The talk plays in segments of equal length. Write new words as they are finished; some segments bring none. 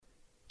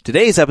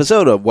Today's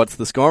episode of What's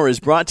the Score is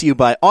brought to you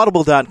by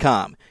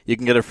Audible.com. You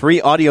can get a free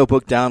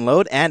audiobook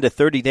download and a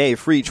 30-day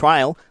free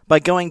trial by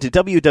going to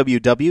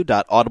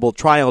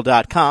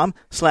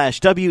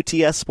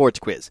www.audibletrial.com/WTS Sports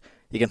Quiz.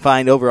 You can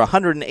find over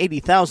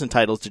 180,000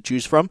 titles to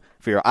choose from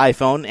for your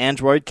iPhone,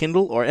 Android,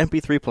 Kindle, or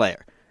MP3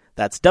 player.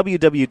 That's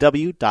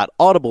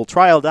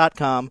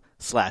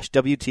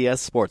www.audibletrial.com/WTS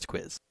Sports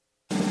Quiz.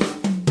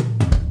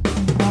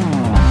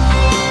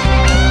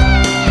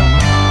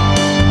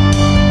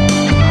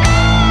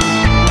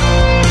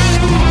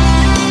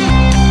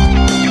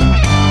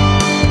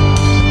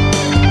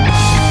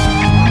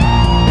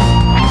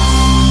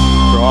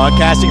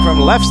 Broadcasting from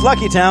Left's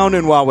Lucky Town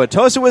in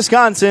Wauwatosa,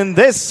 Wisconsin,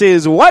 this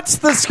is What's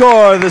the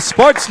Score, the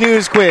Sports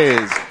News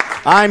Quiz.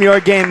 I'm your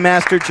game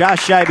master,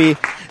 Josh Scheibe,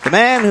 the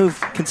man who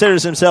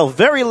considers himself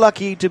very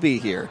lucky to be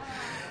here.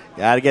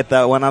 Gotta get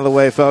that one out of the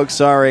way, folks,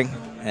 sorry.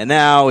 And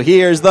now,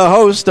 here's the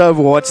host of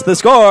What's the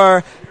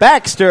Score,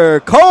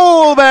 Baxter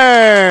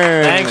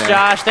Colburn. Thanks,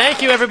 Josh.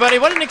 Thank you, everybody.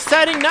 What an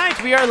exciting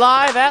night. We are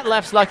live at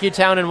Left's Lucky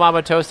Town in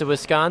Wauwatosa,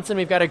 Wisconsin.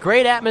 We've got a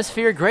great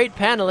atmosphere, great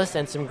panelists,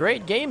 and some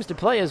great games to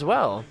play as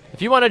well.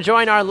 If you want to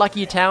join our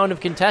lucky town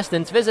of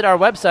contestants, visit our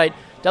website,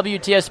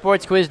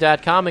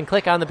 WTSSportsQuiz.com, and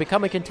click on the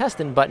Become a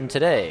Contestant button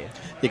today.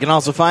 You can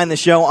also find the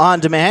show on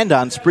demand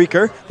on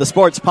Spreaker, the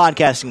Sports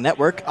Podcasting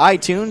Network,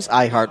 iTunes,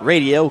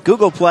 iHeartRadio,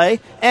 Google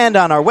Play, and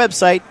on our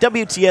website,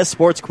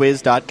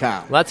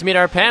 WTSSportsQuiz.com. Let's meet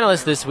our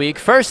panelists this week.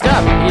 First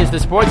up, he is the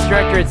sports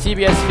director at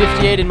CBS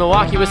 58 in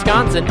Milwaukee,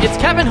 Wisconsin. It's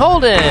Kevin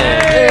Holden.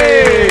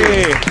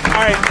 Hey!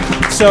 All right,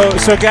 so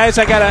guys,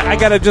 I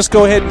gotta just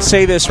go ahead and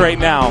say this right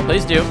now.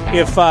 Please do.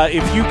 If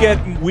you get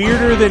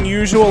weirder than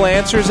usual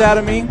answers out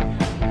of me,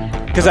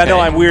 because I know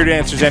I'm weird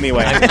answers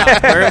anyway.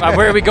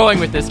 Where are we going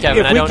with this,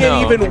 Kevin? I don't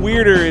know. If we get even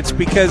weirder, it's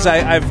because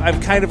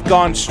I've kind of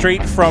gone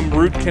straight from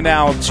root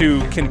canal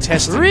to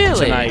contestant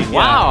tonight.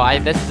 Wow, yeah.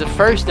 This is the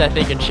first, I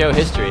think, in show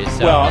history.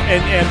 So. Well,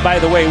 and by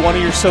the way, one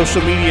of your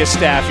social media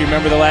staff, you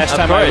remember the last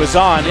time I was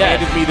on,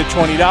 handed me the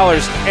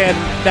 $20, and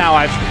now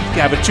I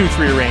have a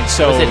 2-3 range.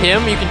 So was it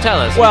him? You can tell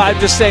us. Well, I'm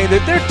just saying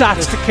that there are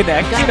dots to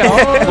connect. You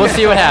know, we'll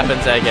see what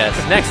happens, I guess.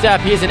 Next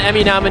up, he is an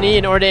Emmy nominee,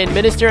 an ordained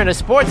minister, and a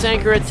sports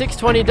anchor at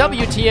 620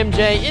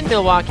 WTMJ in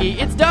Milwaukee.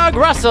 It's Doug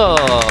Russell.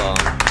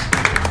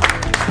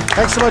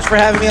 Thanks so much for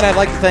having me, and I'd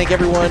like to thank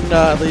everyone,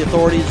 the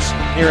authorities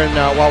here in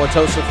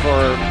Wauwatosa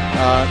for,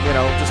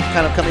 just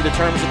kind of coming to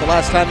terms with the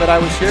last time that I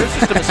was here. It's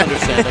just a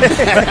misunderstanding.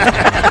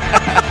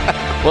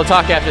 We'll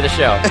talk after the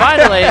show.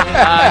 Finally,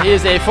 he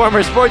is a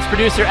former sports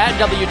producer at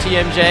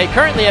WTMJ,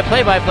 currently a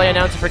play-by-play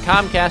announcer for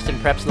Comcast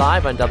and Preps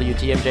Live on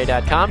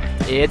WTMJ.com.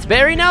 It's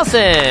Barry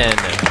Nelson.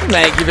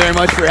 Thank you very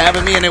much for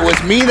having me, and it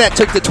was me that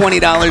took the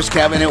 $20,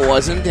 Kevin. It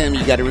wasn't, and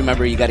you got to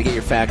remember, you got to get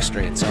your facts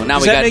straight. So now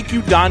does that make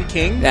you Don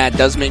King? That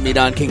does make me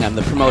Don King. I'm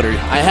the promoter.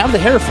 I have the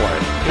hair for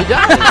it. He does.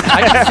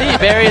 I can see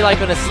Barry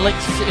like in a suit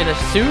and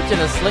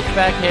a slick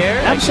back hair.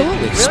 Absolutely.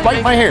 Really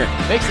spike my hair.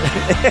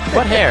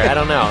 What hair? I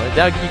don't know.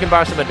 Doug, you can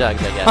borrow some of Doug's,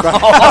 I guess.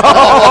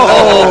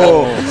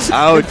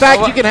 In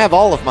fact, you can have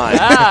all of mine.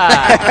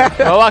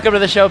 Well, welcome to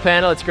the show,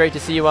 panel. It's great to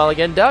see you all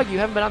again. Doug, you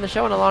haven't been on the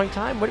show in a long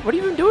time. What have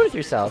you been doing with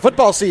yourself?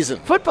 Football season.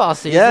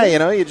 Yeah,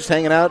 you're just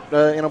hanging out,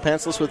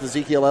 pantsless with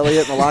Ezekiel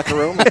Elliott in the locker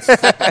room.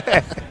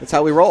 That's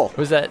how we roll.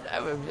 Was that?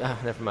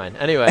 Never mind.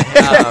 Anyway.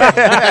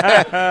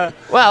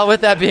 Well, with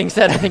that being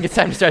said, I think it's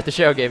time to start the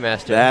show, Game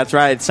Master. That's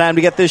right. It's time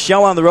to get this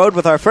show on the road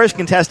with our first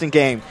contestant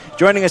game.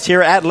 Joining us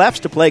here at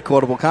Left's to play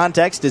Quotable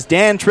Context is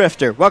Dan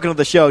Trifter. Welcome to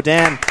the show,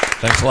 Dan.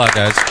 Thanks a lot,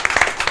 guys.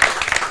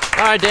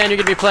 All right, Dan, you're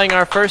going to be playing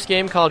our first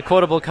game called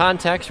Quotable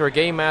Context, where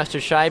Game Master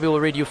Scheibe will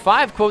read you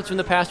 5 quotes from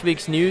the past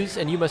week's news,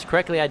 and you must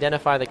correctly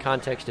identify the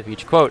context of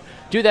each quote.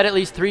 Do that at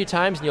least 3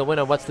 times, and you'll win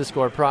a What's the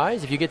Score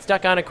prize. If you get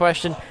stuck on a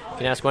question, you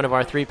can ask one of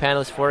our 3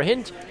 panelists for a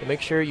hint, but make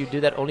sure you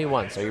do that only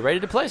once. Are you ready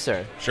to play,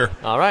 sir? Sure.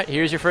 All right,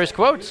 here's your first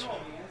quote.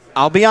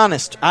 I'll be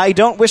honest. I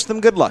don't wish them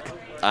good luck.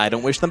 I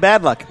don't wish them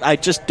bad luck. I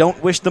just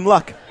don't wish them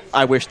luck.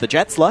 I wish the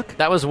Jets luck.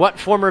 That was what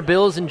former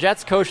Bills and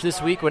Jets coach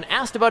this week when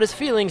asked about his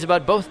feelings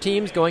about both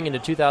teams going into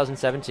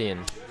 2017.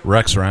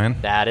 Rex Ryan.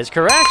 That is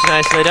correct.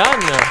 Nicely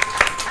done.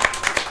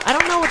 I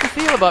don't know what to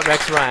feel about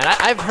Rex Ryan.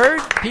 I've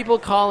heard people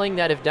calling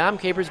that if Dom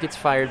Capers gets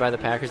fired by the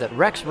Packers, that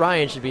Rex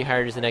Ryan should be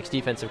hired as the next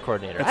defensive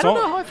coordinator. I don't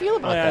know how I feel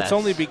about that. It's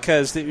only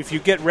because if you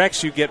get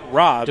Rex, you get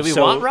Rob. Do we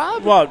want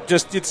Rob? Well,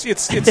 just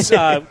it's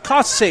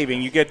cost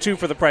saving. You get 2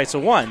 for the price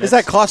of 1. Is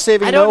that cost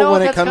saving though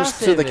when it comes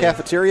to the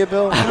cafeteria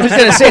bill? I was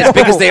going to say, as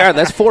big as they are,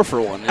 that's 4 for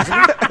 1, isn't it?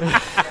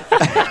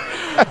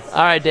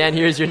 All right, Dan,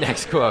 here's your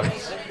next quote.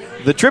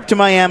 The trip to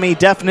Miami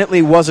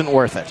definitely wasn't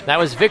worth it. That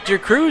was Victor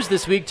Cruz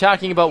this week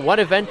talking about one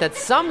event that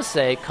some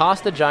say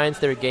cost the Giants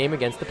their game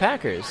against the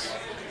Packers.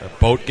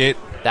 Boatgate.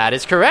 That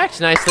is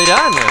correct. Nicely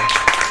done.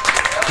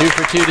 2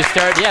 for 2 to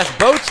start. Yes,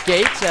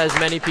 Boatgate, as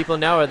many people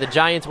know, the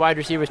Giants wide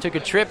receivers took a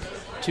trip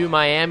to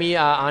Miami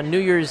on New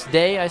Year's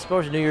Day, I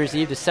suppose, New Year's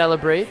Eve to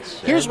celebrate.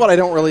 Here's what I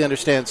don't really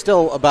understand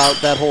still about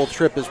that whole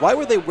trip is why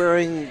were they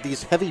wearing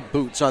these heavy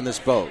boots on this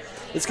boat?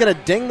 It's going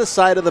to ding the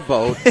side of the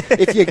boat.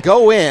 If you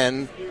go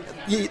in,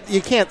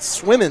 you can't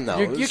swim in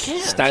those. You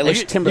can't.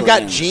 Stylish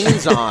Timberlands. You got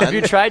jeans on. Have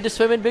you tried to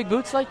swim in big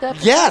boots like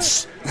that?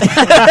 Yes.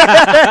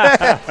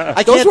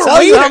 I can't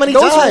tell you how many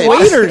those times. were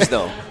waiters,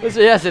 though.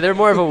 So they're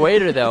more of a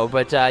waiter, though.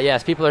 But,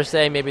 yes, people are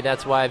saying maybe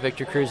that's why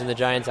Victor Cruz and the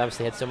Giants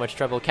obviously had so much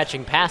trouble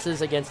catching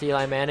passes against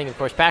Eli Manning. Of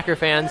course, Packer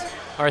fans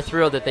are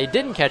thrilled that they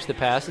didn't catch the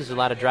passes. There's a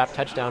lot of dropped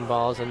touchdown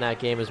balls in that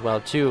game as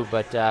well, too.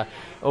 But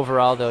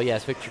overall, though,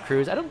 yes, Victor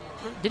Cruz.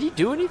 Did he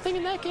do anything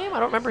in that game? I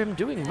don't remember him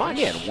doing much.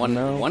 He had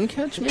one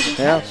catch, maybe?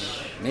 Yeah.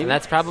 Maybe. And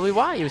that's probably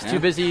why. He was too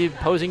busy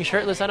posing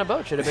shirtless on a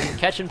boat. Should have been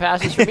catching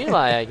passes from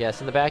Eli, I guess,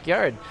 in the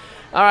backyard.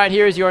 All right,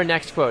 here's your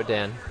next quote,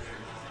 Dan.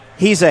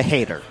 He's a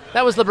hater.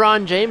 That was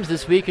LeBron James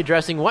this week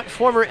addressing what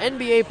former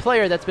NBA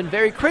player that's been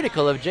very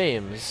critical of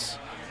James?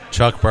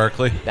 Chuck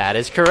Barkley. That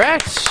is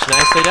correct.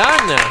 Nicely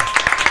done.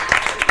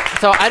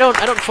 So I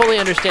don't fully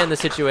understand the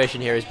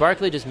situation here. Is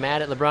Barkley just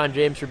mad at LeBron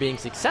James for being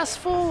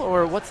successful,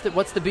 or what's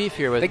the beef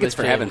here with? I think it's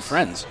for James? having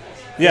friends.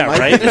 Yeah,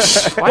 right?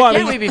 Why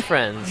can't we be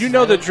friends? You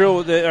know the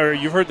drill, or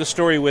you've heard the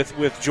story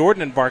with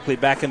Jordan and Barkley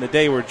back in the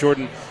day where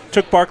Jordan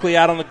took Barkley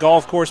out on the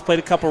golf course, played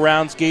a couple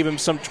rounds, gave him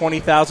some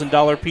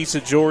 $20,000 piece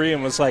of jewelry,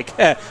 and was like,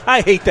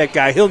 I hate that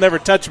guy. He'll never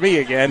touch me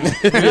again.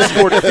 He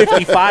scored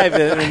 55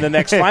 in the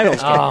next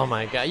finals game. Oh,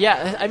 my God.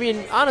 Yeah, I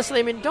mean,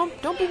 honestly,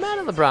 don't be mad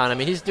at LeBron. I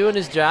mean, he's doing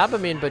his job.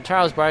 But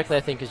Charles Barkley,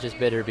 I think, is just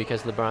bitter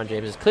because LeBron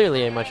James is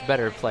clearly a much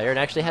better player and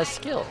actually has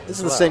skill. This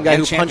is the same guy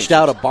who punched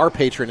out a bar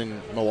patron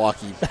in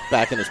Milwaukee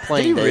back in his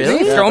playing days. Really?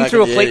 Did he throw him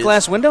through a plate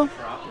glass window?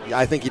 Yeah,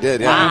 I think he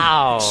did, yeah.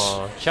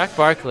 Wow. Chuck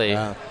Barkley.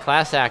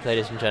 Class act,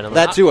 ladies and gentlemen.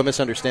 That, too, a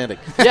misunderstanding.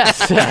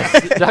 Yes.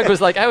 Doug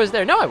was like, I was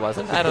there. No, I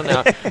wasn't. I don't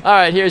know. All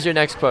right, here's your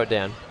next quote,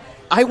 Dan.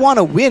 I want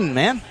to win,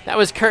 man. That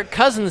was Kirk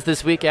Cousins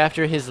this week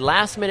after his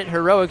last-minute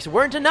heroics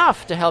weren't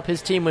enough to help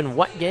his team win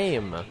what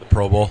game? The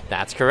Pro Bowl.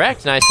 That's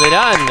correct. Nicely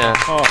done.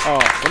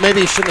 Well,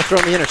 maybe he shouldn't have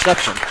thrown the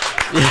interception.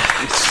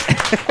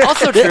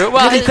 Also true.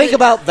 Well, did he think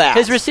about that?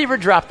 His receiver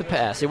dropped the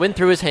pass. It went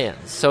through his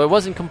hands, so it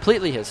wasn't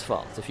completely his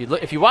fault. If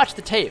you watch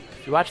the tape,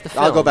 if you watch the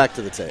film, I'll go back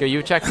to the tape.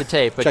 You check the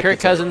tape. But Check Kirk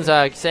the tape.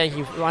 Cousins saying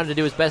he wanted to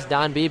do his best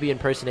Don Beebe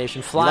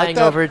impersonation, flying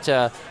over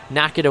to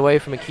knock it away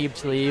from Aqib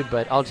Talib,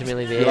 but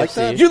ultimately the AFC. like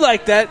that? You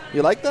like that?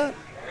 You like that?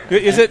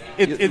 Is it?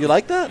 You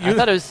like that? I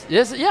thought it was.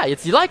 Yes, yeah,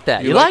 you like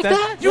that. You like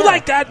that? You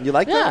like that? You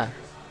like Yeah. that?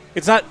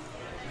 It's not.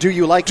 Do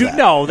you like that?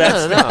 No,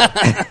 that's No.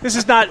 this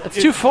is not. It's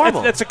too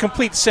formal. That's a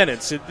complete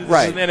sentence. This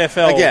Right. is an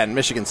NFL. Again,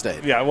 Michigan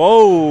State. Yeah.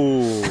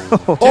 Whoa.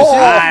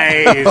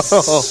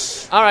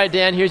 Nice. All right,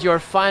 Dan. Here's your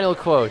final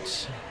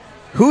quote.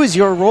 Who is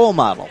your role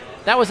model?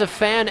 That was a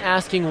fan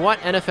asking what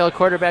NFL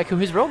quarterback who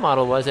his role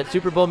model was at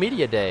Super Bowl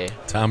Media Day.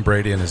 Tom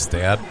Brady and his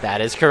dad. That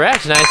is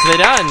correct. Nicely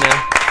done.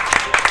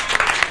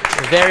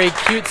 A very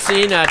cute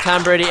scene.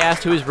 Tom Brady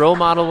asked who his role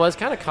model was,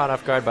 kind of caught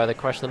off guard by the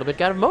question a little bit,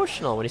 got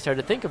emotional when he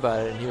started to think about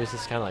it, and he was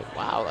just kind of like,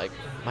 wow, like,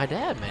 my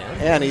dad, man.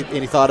 Yeah, and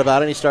he thought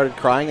about it, and he started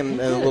crying, and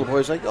the little boy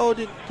was like, oh,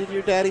 did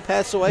your daddy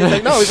pass away? He's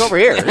like, no, he's over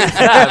here.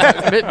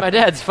 Yeah, my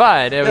dad's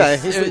fine.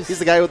 He's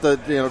the guy with the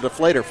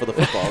deflator for the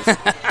footballs.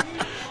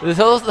 The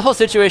whole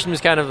situation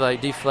was kind of like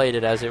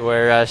deflated, as it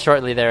were,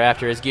 shortly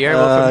thereafter, as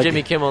Guillermo from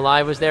Jimmy Kimmel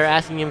Live was there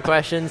asking him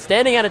questions,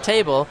 standing at a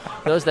table.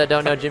 For those that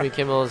don't know, Jimmy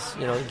Kimmel's,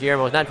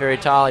 Guillermo is not very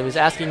tall. He was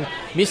asking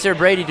Mr.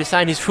 Brady to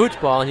sign his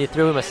football, and he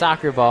threw him a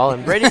soccer ball,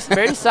 and Brady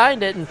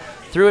signed it and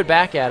threw it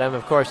back at him,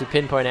 of course, with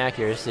pinpoint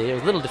accuracy. It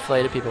was a little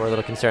deflated. People were a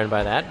little concerned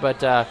by that,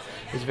 but it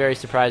was very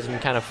surprising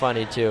and kind of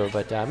funny, too.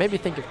 But maybe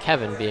think of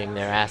Kevin being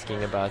there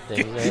asking about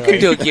things. You can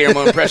do a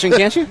Guillermo impression,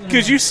 can't you?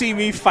 Could you see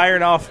me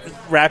firing off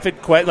rapid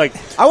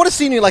I would have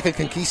seen you like a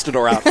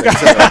conquistador outfit.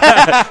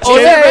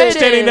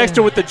 standing next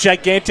to him with the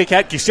gigantic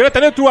hat. Quisiera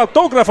tener tu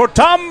autógrafo,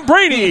 Tom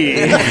Brady.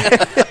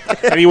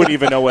 And he wouldn't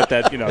even know what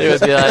that, It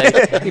would be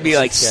like, he'd be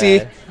like, see.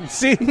 Game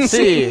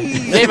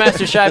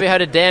Master Scheibe, how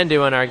did Dan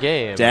do on our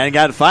game? Dan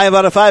got 5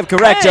 out of 5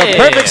 correct. Hey. A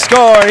perfect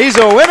score. He's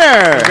a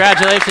winner.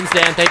 Congratulations,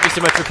 Dan. Thank you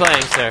so much for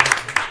playing, sir.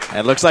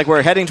 It looks like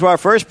we're heading to our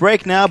first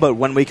break now, but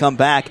when we come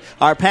back,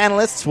 our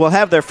panelists will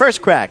have their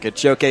first crack at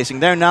showcasing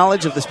their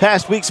knowledge of this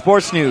past week's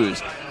sports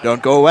news.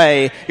 Don't go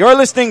away. You're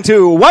listening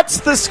to What's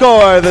the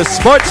Score? The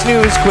Sports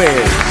News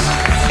Quiz.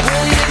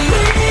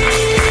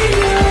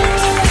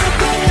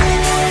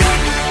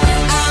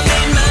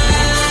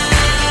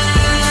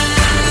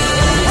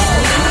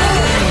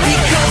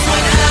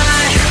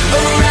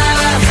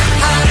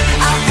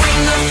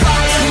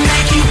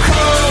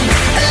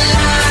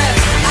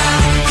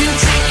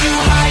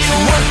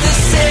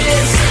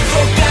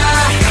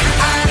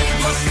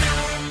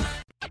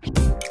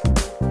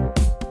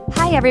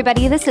 Hi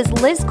everybody, this is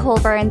Liz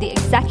Colburn, the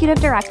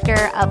Executive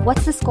Director of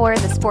What's the Score?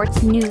 The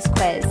Sports News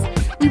Quiz.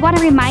 We want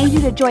to remind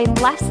you to join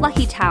Left's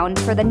Lucky Town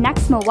for the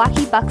next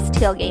Milwaukee Bucks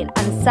tailgate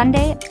on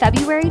Sunday,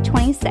 February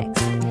 26th.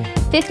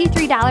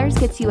 $53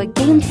 gets you a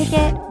game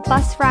ticket,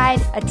 bus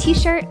ride, a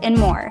t-shirt, and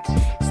more.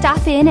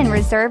 Stop in and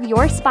reserve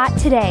your spot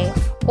today,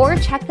 or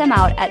check them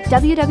out at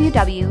www.lefts.com.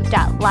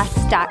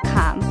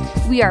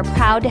 We are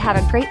proud to have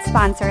a great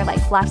sponsor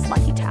like Left's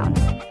Lucky Town.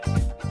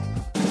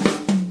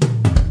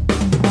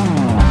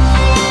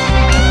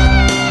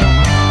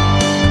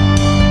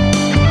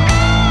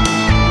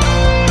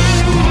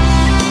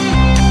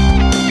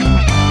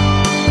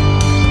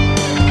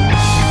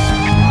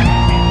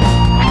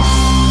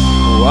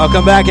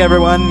 Welcome back,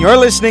 everyone. You're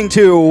listening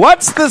to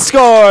What's the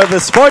Score? The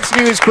Sports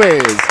News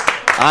Quiz.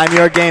 I'm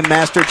your game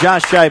master,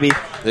 Josh Scheibe.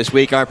 This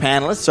week, our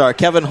panelists are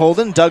Kevin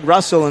Holden, Doug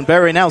Russell, and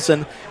Barry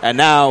Nelson. And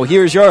now,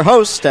 here's your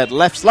host at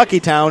Left's Lucky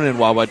Town in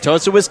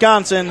Wauwatosa,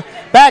 Wisconsin,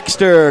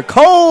 Baxter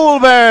Colburn.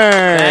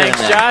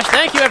 Thanks, Josh.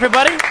 Thank you,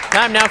 everybody.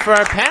 Time now for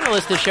our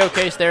panelists to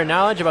showcase their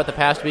knowledge about the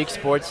past week's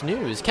sports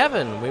news.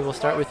 Kevin, we will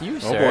start with you,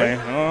 sir.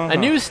 Oh, boy. A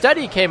new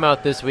study came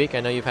out this week. I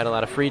know you've had a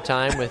lot of free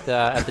time with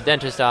at the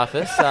dentist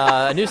office.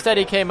 A new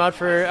study came out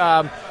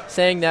for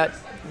saying that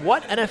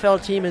what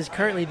NFL team is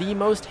currently the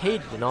most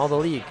hated in all the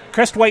league?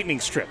 Crest whitening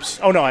strips.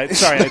 Oh, no,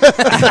 sorry.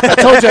 I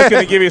told you I was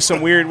going to give you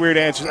some weird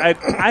answers.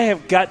 I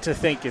have got to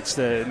think it's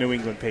the New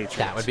England Patriots.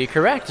 That would be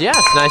correct.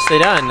 Yes, nicely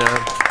done.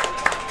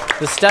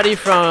 The study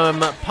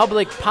from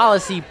Public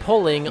Policy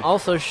Polling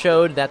also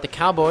showed that the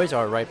Cowboys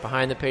are right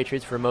behind the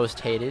Patriots for most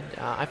hated.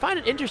 I find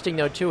it interesting,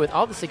 though, too, with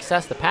all the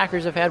success the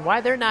Packers have had,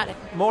 why they're not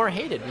more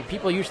hated.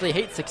 People usually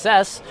hate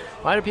success.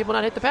 Why do people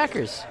not hate the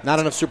Packers? Not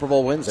enough Super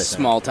Bowl wins, I think.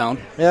 Small town.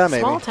 Yeah,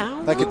 maybe. Small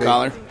town? That could be.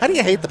 Collar. How do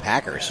you hate the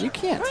Packers? You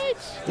can't. Right.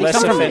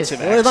 Less offensive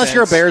Well, unless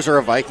you're a accents. Bears or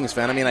a Vikings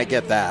fan. I mean, I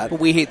get that. But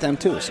we hate them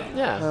too. So.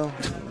 Yeah. Well,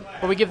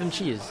 But we give them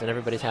cheese, and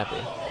everybody's happy.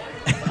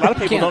 A lot of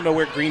people don't know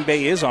where Green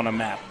Bay is on a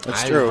map.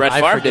 that's true. Brett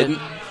I Favre forget-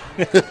 didn't.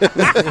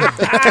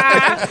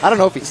 I don't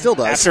know if he still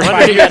does. After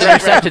Wonder he got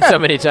intercepted so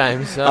many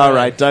times. All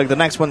right, Doug, the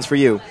next one's for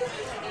you.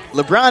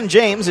 LeBron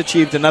James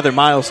achieved another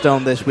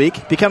milestone this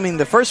week, becoming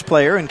the first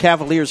player in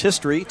Cavaliers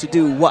history to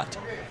do what?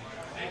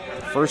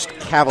 First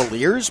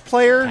Cavaliers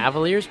player?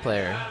 Cavaliers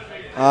player.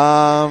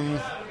 Um,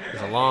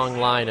 There's a long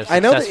line of I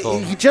know that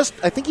successful.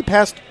 I think he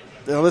passed.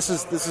 This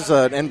is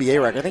an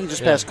NBA record. I think he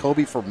just passed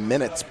Kobe for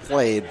minutes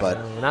played, but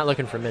We're not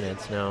looking for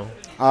minutes, no.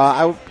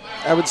 I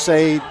would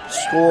say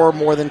score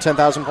more than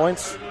 10,000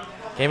 points.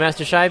 Game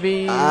Master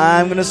Scheibe.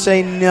 I'm going to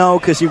say no,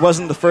 because he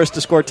wasn't the first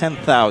to score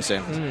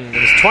 10,000. It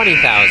was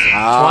 20,000.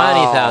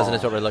 20,000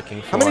 is what we're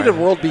looking for. How many did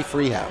World Be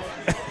Free have?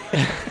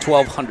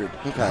 1,200.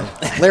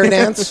 Okay. Larry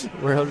Nance,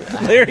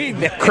 Larry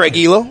Craig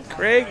Elo.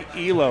 Craig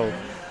Elo.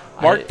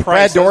 Mark Brad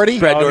Price. Doherty?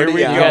 Brad Oh, Doherty, here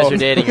we yeah. You go. guys are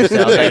dating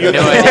yourselves. I have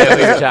no idea what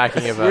you're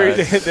talking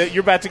about.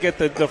 You're about to get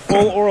the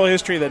full oral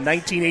history of the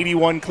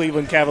 1981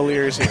 Cleveland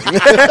Cavaliers. They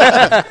Can't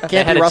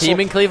had be a Russell. team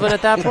in Cleveland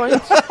at that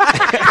point?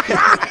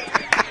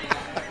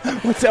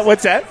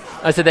 What's that?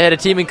 I said they had a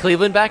team in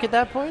Cleveland back at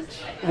that point?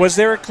 Was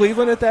there a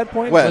Cleveland at that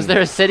point? When? Was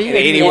there a city in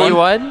 81?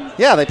 81?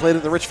 Yeah, they played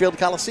at the Richfield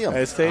Coliseum.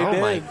 Yes, they Oh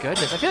did. my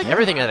goodness! I feel like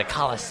everything at a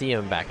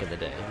Coliseum back in the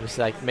day. It was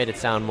like made it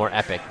sound more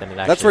epic than it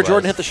actually That's where was.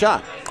 Jordan hit the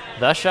shot.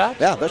 The shot.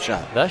 Yeah, the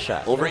shot. The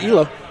shot. Over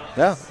Elo.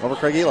 Yeah, over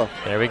Craig Elo.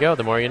 There we go.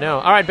 The more you know.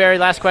 All right, Barry.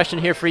 Last question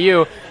here for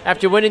you.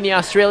 After winning the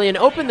Australian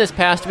Open this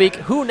past week,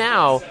 who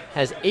now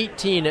has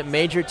 18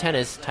 major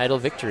tennis title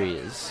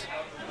victories?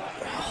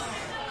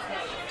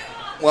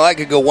 Well, I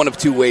could go one of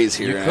two ways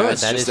here. You could.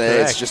 It's That just is it's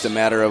correct. just a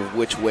matter of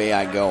which way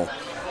I go.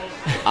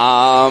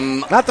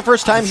 Not the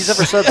first time he's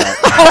ever said that.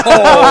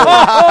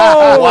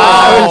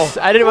 Wow!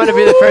 I didn't want to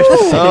be the first to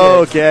say it.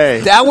 Okay.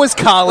 That was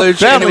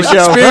college. and Family it was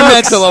show.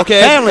 experimental,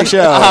 okay? Family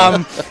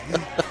show.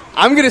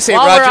 I'm going to say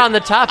While Roger. we're on the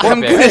topic,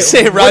 I'm Barry, going to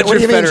say Roger What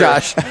do you mean, Federer.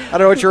 Josh? I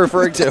don't know what you're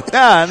referring to.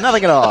 Ah,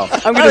 nothing at all.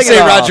 I'm going to say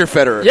Roger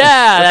Federer.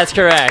 Yeah, that's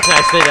correct.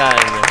 Nicely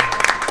done.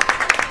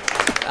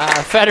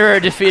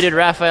 Federer defeated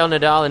Rafael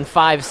Nadal in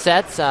 5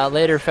 sets.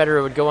 Later,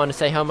 Federer would go on to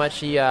say how much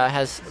he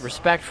has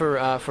respect for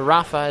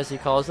Rafa, as he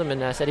calls him,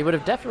 and said he would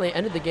have definitely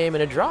ended the game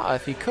in a draw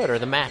if he could, or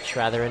the match,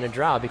 rather, in a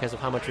draw because of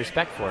how much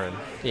respect for him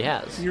he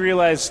has. You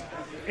realize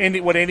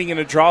what ending in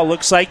a draw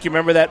looks like? You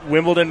remember that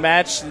Wimbledon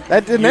match?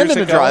 That didn't years end in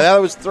a ago?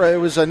 draw. It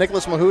was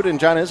Nicholas Mahut and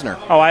John Isner.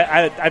 Oh,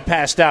 I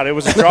passed out. It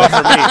was a draw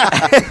for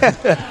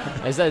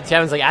me.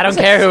 Kevin's like, I don't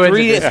care who wins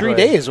it this way.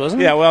 days,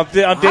 wasn't it? Yeah, well, on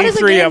How day does a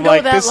 3, game I'm go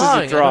like, that this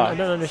long? is a draw. I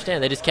don't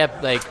understand. They just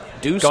kept going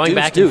deuce,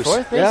 back deuce.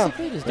 and forth,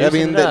 basically. Just Yeah. I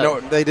mean, deucing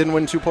it up. they didn't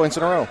win 2 points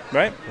in a row.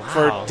 Right? Wow.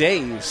 For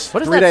days. What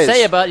does 3 that days.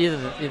 say about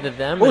either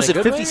them? What was in it,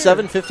 a good way,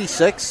 57,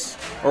 56?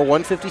 Or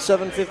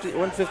 157,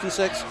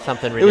 156? or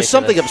something ridiculous? It was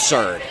something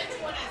absurd.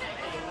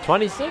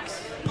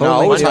 26?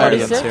 No, it was higher than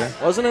 126?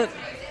 that. Wasn't it?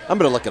 I'm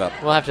going to look it up.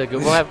 We'll have to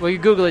we'll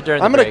Google it during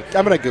the I'm break.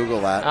 gonna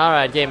Google that. All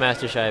right, Game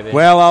Master Scheibe.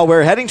 Well,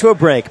 we're heading to a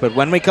break, but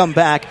when we come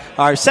back,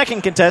 our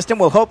second contestant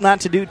will hope not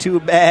to do too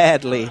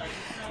badly.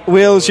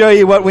 We'll show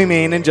you what we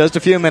mean in just a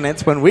few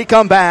minutes when we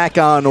come back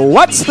on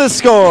What's the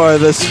Score?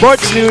 The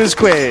Sports News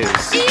Quiz.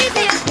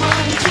 Easiest 1,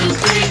 2,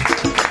 3.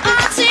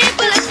 I'll sing,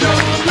 but let's go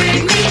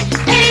with me.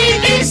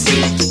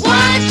 ABC.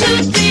 1,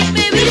 2, 3,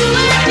 baby, do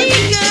what I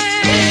need, girl.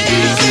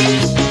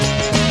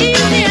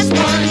 Easiest 1,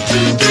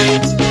 2,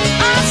 3.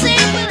 I'll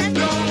sing, but let's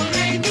go with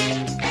me.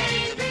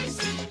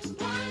 ABC.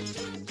 1,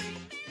 2,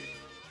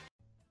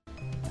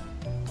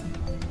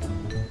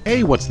 3.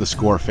 Hey, What's the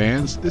Score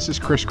fans? This is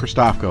Chris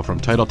Christofko from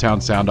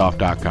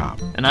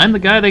TitletownSoundoff.com. And I'm the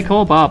guy they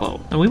call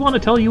Bobo, and we want to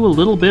tell you a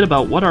little bit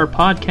about what our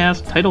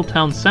podcast,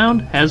 Titletown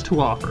Sound, has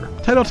to offer.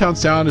 Titletown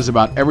Sound is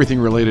about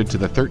everything related to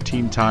the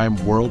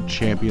 13-time world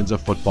champions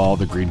of football,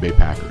 the Green Bay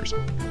Packers.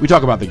 We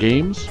talk about the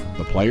games,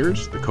 the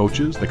players, the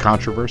coaches, the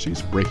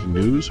controversies, breaking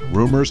news,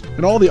 rumors,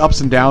 and all the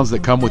ups and downs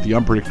that come with the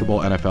unpredictable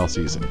NFL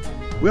season.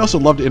 We also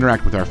love to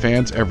interact with our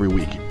fans every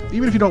week.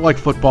 Even if you don't like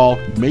football,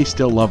 you may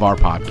still love our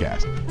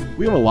podcast.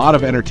 We have a lot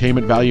of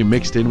entertainment value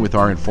mixed in with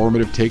our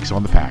informative takes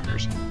on the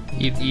Packers.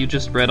 You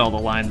just read all the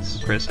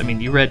lines, Chris. I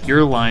mean, you read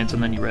your lines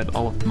and then you read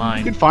all of mine.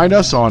 You can find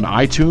us on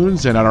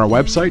iTunes and at our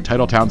website,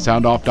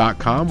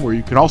 TitletownSoundoff.com, where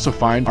you can also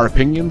find our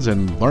opinions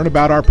and learn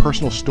about our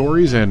personal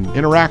stories and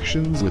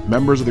interactions with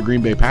members of the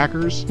Green Bay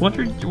Packers. What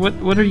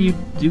are you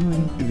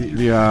doing?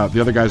 The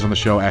other guys on the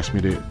show asked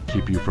me to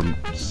keep you from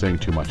saying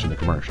too much in the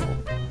commercial.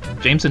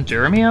 James and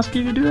Jeremy asked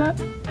you to do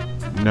that?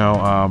 No,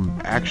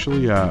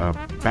 actually,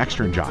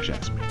 Baxter and Josh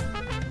asked me.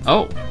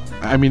 Oh.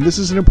 I mean, this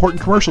is an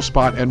important commercial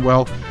spot, and,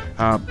 well,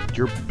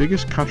 your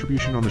biggest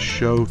contribution on the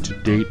show to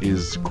date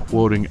is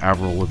quoting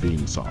Avril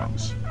Lavigne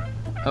songs.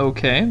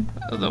 Okay,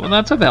 well,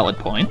 that's a valid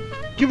point.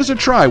 Give us a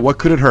try. What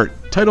could it hurt?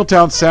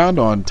 Titletown Sound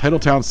on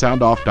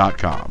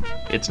TitletownSoundoff.com.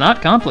 It's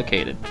not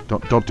complicated.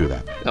 Don't do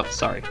that. Oh,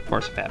 sorry.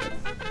 Force of habit.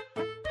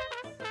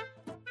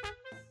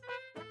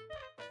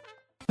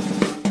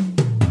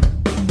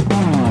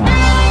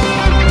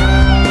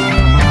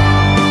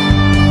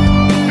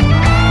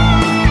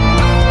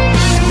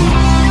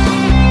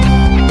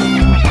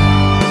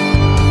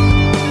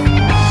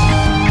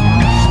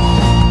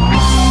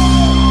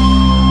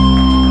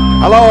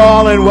 Hello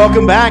all and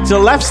welcome back to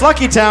Left's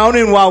Lucky Town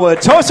in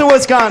Wauwatosa,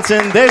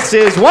 Wisconsin. This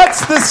is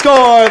What's the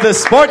Score, the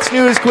Sports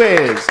News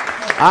Quiz.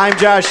 I'm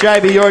Josh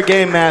Scheibe, your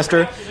game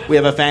master. We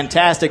have a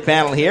fantastic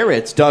panel here.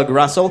 It's Doug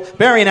Russell,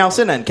 Barry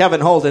Nelson, and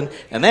Kevin Holden,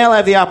 and they'll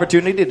have the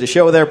opportunity to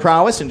show their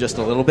prowess in just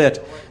a little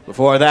bit.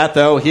 Before that,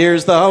 though,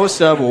 here's the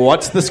host of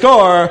What's the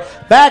Score,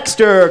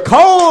 Baxter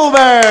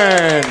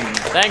Colburn.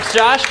 Thanks,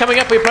 Josh. Coming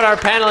up, we put our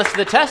panelists to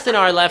the test in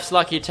our Left's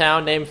Lucky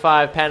Town Name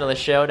 5 Panelist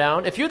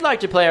Showdown. If you'd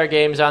like to play our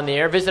games on the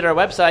air, visit our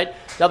website,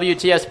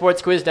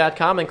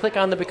 WTSSportsQuiz.com, and click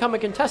on the Become a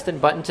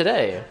Contestant button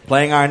today.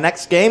 Playing our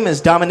next game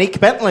is Dominique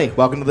Bentley.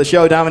 Welcome to the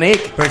show, Dominique.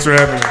 Thanks for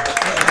having me.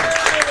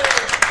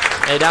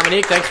 Hey,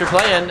 Dominique, thanks for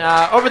playing.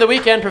 Over the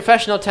weekend,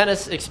 professional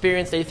tennis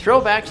experienced a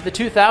throwback to the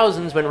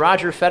 2000s when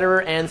Roger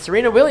Federer and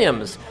Serena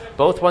Williams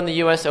both won the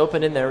U.S.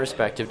 Open in their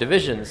respective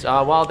divisions.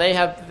 While there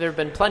have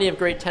been plenty of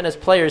great tennis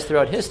players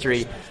throughout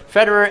history,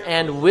 Federer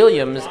and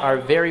Williams are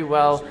very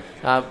well,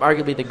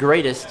 arguably the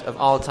greatest of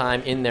all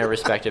time in their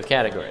respective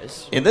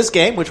categories. In this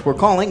game, which we're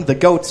calling the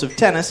GOATs of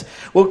Tennis,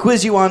 we'll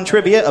quiz you on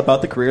trivia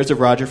about the careers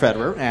of Roger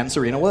Federer and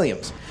Serena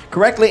Williams.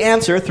 Correctly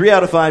answer 3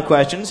 out of 5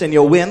 questions, and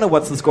you'll win a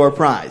What's the Score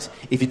prize.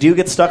 If you do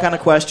get stuck on a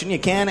question, you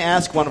can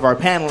ask one of our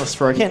panelists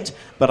for a hint,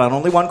 but on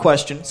only one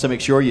question, so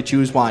make sure you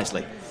choose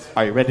wisely.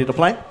 Are you ready to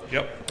play?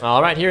 Yep.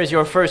 All right, here is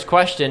your first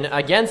question.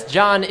 Against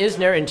John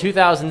Isner in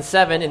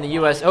 2007 in the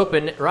U.S.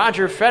 Open,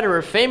 Roger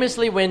Federer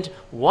famously went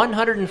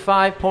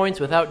 105 points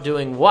without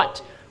doing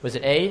what? Was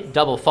it A,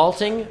 double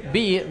faulting,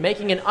 B,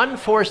 making an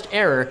unforced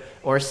error,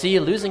 or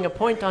C, losing a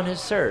point on his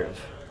serve?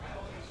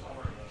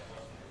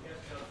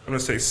 I'm going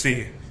to say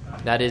C.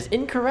 That is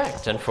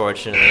incorrect,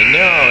 unfortunately.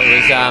 No,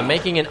 it was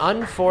making an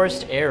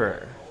unforced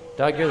error.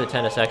 Doug, you're the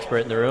tennis expert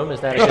in the room. Is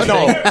that a good thing?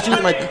 No,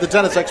 the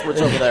tennis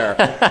expert's over there.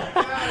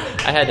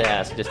 I had to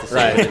ask just to see.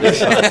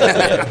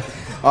 Right.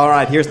 All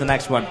right, here's the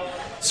next one.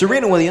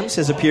 Serena Williams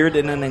has appeared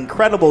in an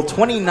incredible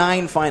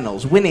 29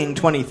 finals, winning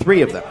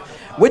 23 of them.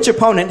 Which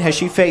opponent has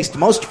she faced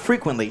most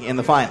frequently in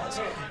the finals?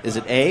 Is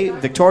it A,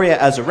 Victoria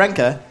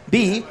Azarenka,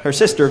 B, her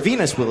sister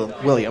Venus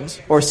Williams,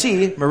 or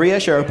C, Maria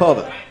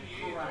Sharapova?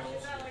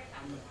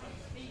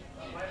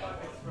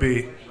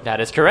 B.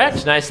 That is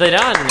correct. Nicely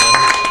done. 9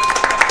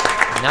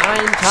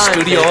 times.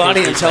 Studio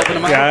audience helping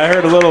him out. Yeah, I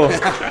heard a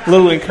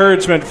little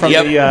encouragement from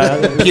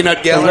the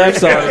peanut gallery.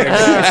 Left audience.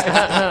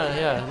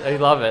 Yeah, I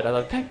love it. I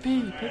love pick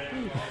B.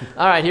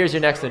 All right, here's your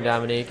next one,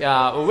 Dominique.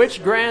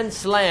 Which Grand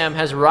Slam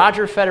has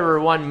Roger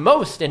Federer won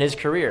most in his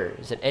career?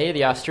 Is it A,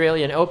 the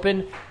Australian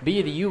Open,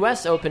 B, the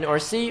U.S. Open, or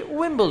C,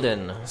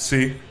 Wimbledon?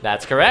 C.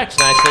 That's correct.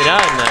 Nicely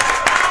done.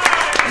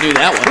 I knew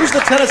that one. Who's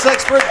the tennis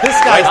expert? This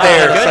guy's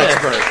the tennis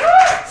expert.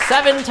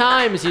 7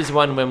 times he's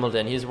won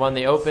Wimbledon. He's won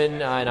the Open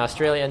in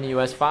Australia and the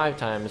U.S. 5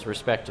 times,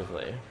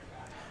 respectively.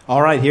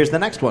 All right, here's the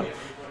next one.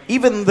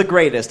 Even the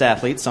greatest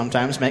athletes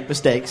sometimes make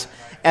mistakes.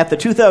 At the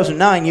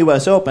 2009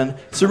 U.S. Open,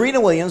 Serena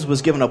Williams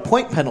was given a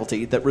point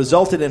penalty that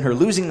resulted in her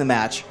losing the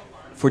match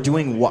for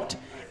doing what?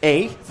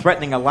 A,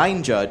 threatening a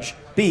line judge,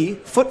 B,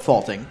 foot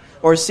faulting,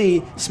 or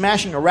C,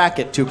 smashing a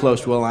racket too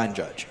close to a line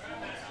judge?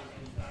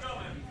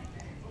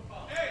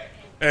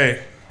 A.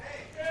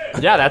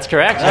 Yeah, that's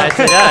correct.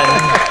 Nicely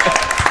done.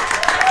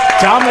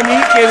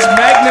 Dominique is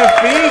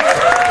magnifique.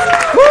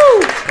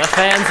 Woo! The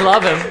fans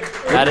love him.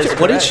 That is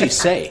What did she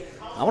say?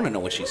 I want to know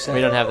what she said.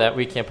 We don't have that.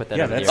 We can't put that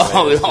in the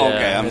Oh,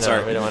 okay. I'm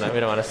sorry. We don't want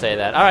to say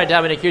that. All right,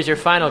 Dominic, here's your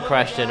final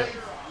question.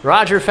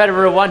 Roger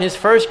Federer won his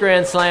first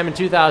Grand Slam in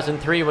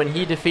 2003 when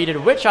he defeated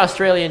which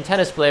Australian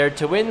tennis player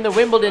to win the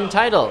Wimbledon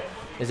title?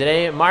 Is it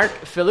A, Mark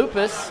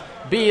Philippus,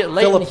 B,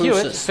 Leighton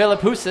Hewitt,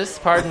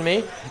 Philippoussis, pardon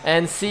me,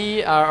 and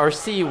C,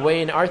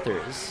 Wayne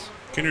Arthurs?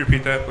 Can you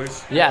repeat that,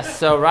 please? Yes,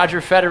 so Roger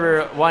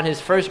Federer won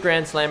his first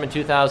Grand Slam in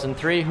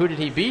 2003. Who did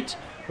he beat?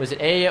 Was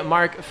it A,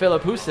 Mark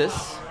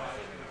Philippoussis,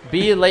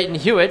 B, Leighton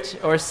Hewitt,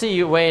 or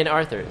C, Wayne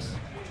Arthurs?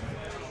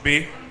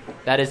 B.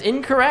 That is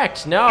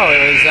incorrect. No,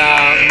 it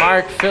was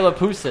Mark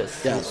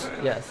Philippoussis.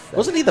 Yes.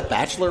 Wasn't he the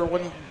Bachelor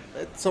one?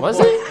 At some Was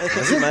point? he? I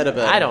think he might have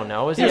been. I don't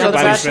know. Was he He's on The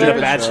been Bachelor?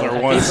 the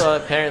Bachelor once.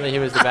 Apparently he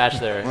was the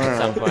Bachelor at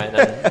some point.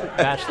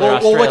 Bachelor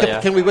Australia.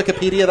 Can we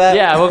Wikipedia that?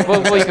 Yeah,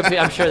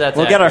 I'm sure that's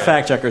We'll get our accurate.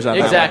 fact checkers on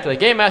that. Exactly.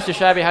 Game Master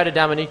Shabby, how did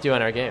Dominique do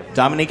on our game?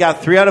 Dominique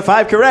got 3 out of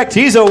 5 correct.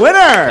 He's a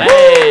winner.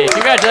 Hey,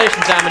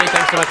 congratulations, Dominique.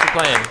 Thanks so much for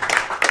playing.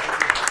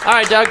 All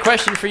right, Doug,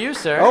 question for you,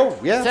 sir. Oh,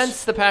 yes.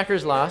 Since the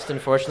Packers lost,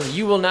 unfortunately,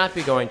 you will not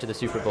be going to the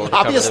Super Bowl. To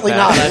Obviously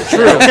cover the not. Packers.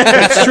 True.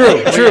 That's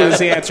true. True is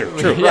the answer.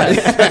 True.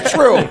 Yes.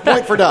 True.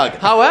 Point for Doug.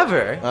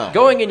 However,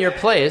 going in your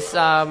place,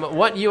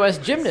 what U.S.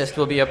 gymnast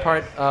will be a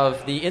part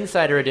of the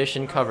Insider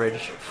Edition coverage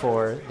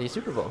for the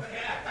Super Bowl?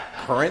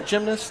 Current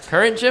gymnast?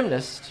 Current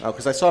gymnast. Oh,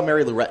 because I saw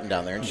Mary Lou Retton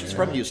down there, and she's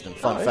from Houston.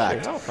 Fun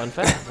fact. Oh, fun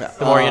fact.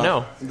 The more you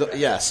know.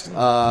 Yes.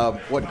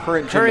 What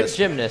current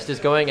Gymnast is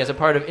going as a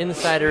part of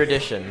Insider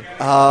Edition.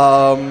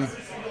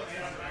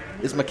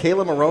 Is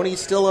Michaela Maroney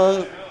still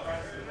a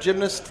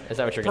gymnast? Is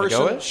that what you're going to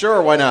person? go with?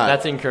 Sure, why not?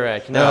 That's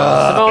incorrect. No,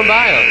 Simone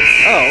Biles.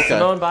 Oh, okay.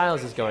 Simone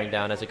Biles is going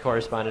down as a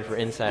correspondent for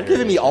Insider You're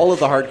giving me Edition. all of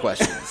the hard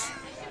questions.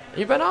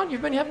 You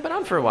haven't been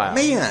on for a while.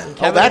 Man.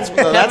 Kevin, that's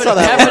how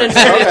that Kevin and works.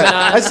 Terry have Okay. been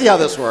on I see how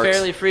this works.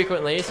 fairly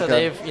frequently, so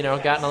Okay. they've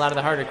gotten a lot of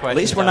the harder questions. At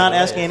least we're not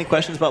asking any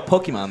questions about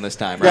Pokemon this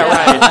time, right?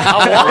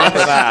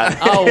 Yeah, right.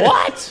 A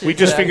what? We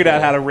just figured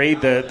out how to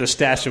raid the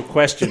stash of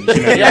questions. You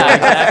know? Yeah,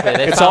 exactly.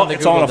 They It's found all the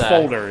it's all in a Google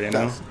Doc. folder. You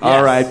know.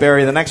 All right,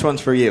 Barry, the next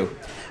one's for you.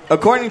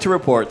 According to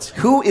reports,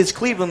 who is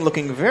Cleveland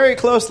looking very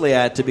closely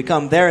at to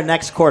become their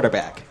next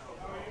quarterback?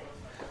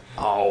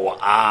 Oh,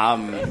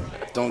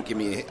 don't give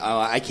me.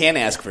 I can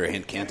ask for a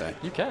hint, can't I?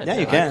 You can. Yeah,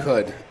 you I can.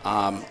 could.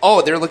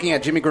 They're looking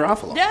at Jimmy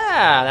Garoppolo.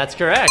 Yeah, that's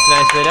correct.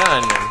 Nicely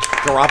done.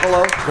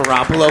 Garoppolo?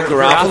 Garoppolo.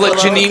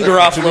 Janine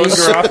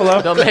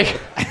Garoppolo.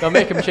 They'll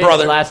make him change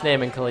Brother. his last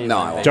name in Cleveland. No,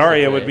 I won't.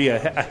 Daria would be a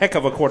heck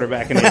of a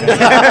quarterback. In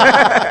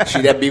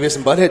She'd have Beavis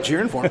and Butthead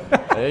cheering for him.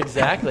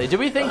 Exactly. Do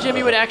we think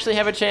Jimmy would actually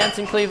have a chance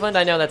in Cleveland?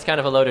 I know that's kind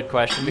of a loaded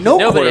question. because No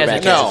nobody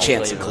quarterback has has a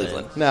chance in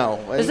Cleveland. No.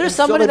 Is there Until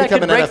somebody they that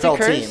could become an break the NFL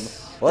curse? team.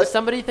 What? Does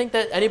somebody think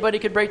that anybody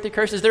could break the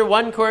curse? Is there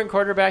one current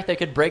quarterback that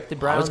could break the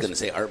Browns? I was going to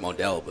say Art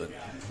Modell, but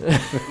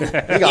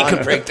He he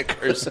can break the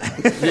curse.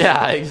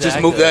 Yeah, exactly.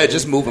 Just move that.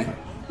 Just move him.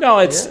 No,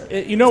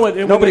 you know what?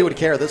 Nobody would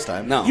care this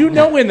time. No. You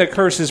know when the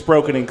curse is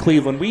broken in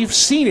Cleveland. We've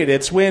seen it.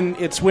 It's when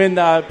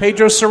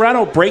Pedro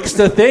Serrano breaks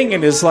the thing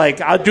and is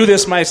like, "I'll do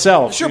this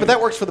myself." Sure, but that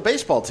works for the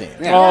baseball team.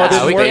 Yeah. Oh, it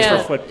we didn't work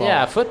can't- for football.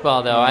 Yeah,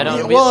 football though. I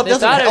don't. Well, it they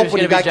doesn't thought help was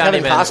when you gonna got be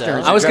Johnny Kevin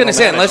Costner. Manziel. I was going to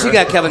say, General unless you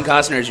got Kevin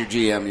Costner as your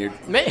GM, you're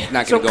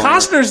not So going to go.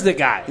 Costner's the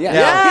guy.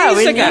 Yeah. we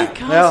he's the need guy.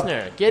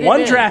 Costner. Get him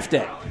One in. draft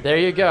day. There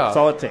you go. That's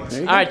all it takes.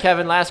 All right,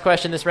 Kevin, last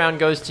question this round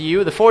goes to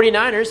you. The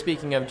 49ers,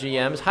 speaking of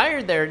GMs,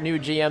 hired their new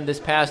GM this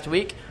past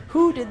week.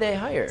 Who did they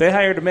hire? They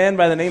hired a man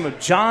by the name of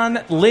John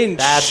Lynch.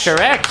 That's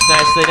correct.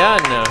 Nicely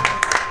done.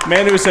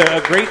 Man who's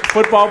a great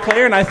football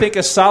player and I think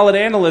a solid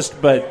analyst,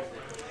 but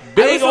I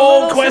big was a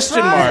old little question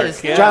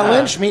surprised. mark. Yeah. John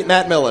Lynch, meet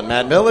Matt Millen.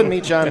 Matt Millen,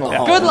 meet John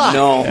Millen. Good luck.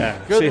 No. Yeah.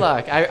 Good See,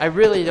 luck. I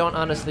really don't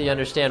honestly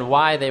understand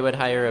why they would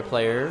hire a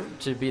player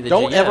to be the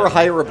Don't GM. ever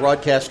hire a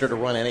broadcaster to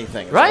run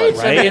anything. is Right?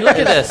 what- I mean, look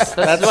at this.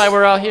 That's why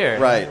we're all here.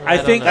 Right. I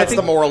think That's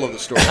the moral of the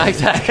story.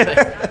 Exactly.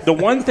 the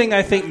one thing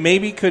I think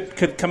maybe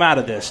could come out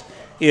of this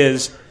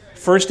is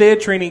first day of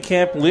training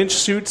camp, Lynch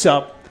suits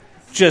up,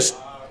 just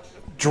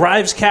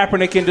drives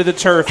Kaepernick into the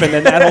turf, and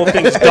then that whole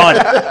thing's done.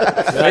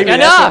 Maybe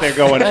that's what they're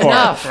going for.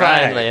 Enough,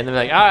 Right. finally. And they're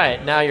like, all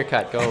right, now you're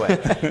cut. Go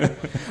away.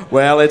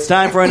 Well, it's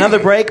time for another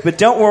break, but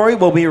don't worry,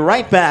 we'll be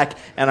right back,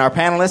 and our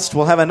panelists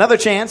will have another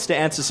chance to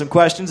answer some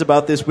questions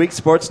about this week's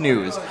sports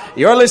news.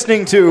 You're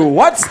listening to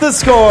What's the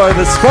Score,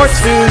 the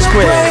Sports News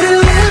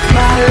Quiz.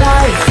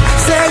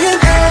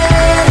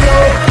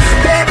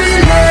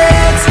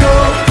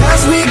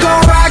 We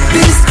gon' rock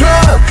this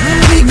club.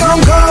 We gon'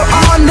 go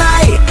all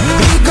night.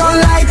 We gon'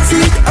 light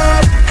it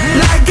up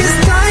like it's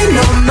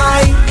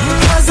dynamite.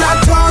 'Cause I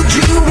told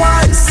you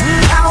once,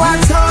 now I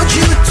told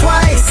you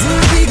twice.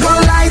 We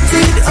gon' light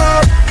it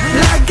up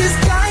like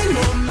it's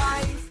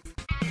dynamite.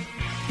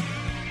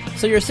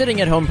 So you're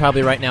sitting at home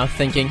probably right now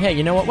thinking, hey,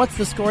 you know what? What's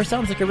the Score?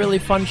 Sounds like a really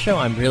fun show.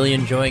 I'm really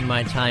enjoying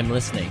my time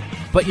listening.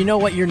 But you know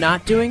what you're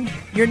not doing?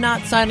 You're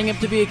not signing up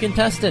to be a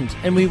contestant,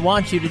 and we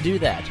want you to do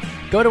that.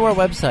 Go to our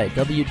website,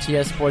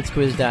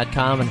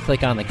 WTSSportsQuiz.com, and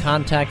click on the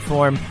contact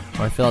form,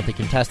 or fill out the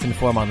contestant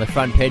form on the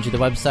front page of the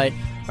website,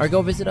 or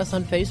go visit us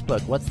on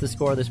Facebook, What's the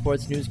Score, the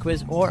Sports News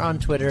Quiz, or on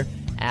Twitter,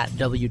 at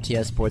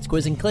WTS Sports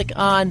Quiz, and click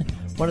on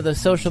one of the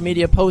social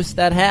media posts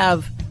that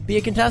have Be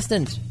a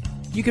Contestant.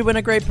 you could win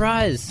a great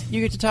prize.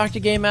 You get to talk to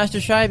Game Master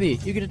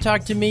Scheibe. You get to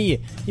talk to me.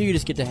 You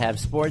just get to have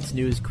sports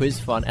news quiz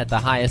fun at the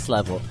highest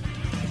level.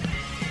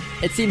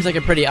 It seems like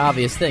a pretty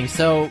obvious thing,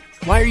 so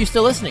why are you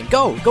still listening?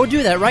 Go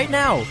do that right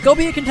now. Go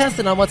be a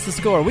contestant on What's the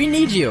Score. We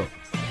need you.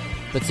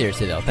 But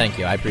seriously, though, thank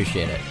you. I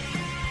appreciate it.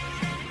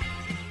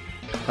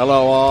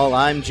 Hello, all.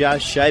 I'm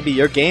Josh Scheibe,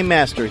 your game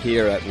master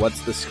here at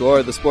What's the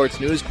Score, the Sports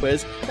News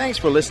Quiz. Thanks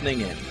for listening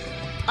in.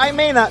 I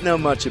may not know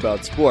much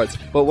about sports,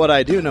 but what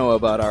I do know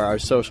about are our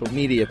social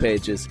media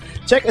pages.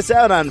 Check us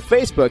out on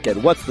Facebook at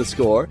What's the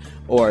Score,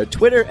 or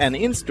Twitter and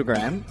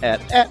Instagram at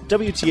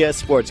WTS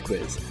Sports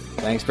Quiz.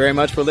 Thanks very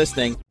much for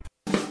listening.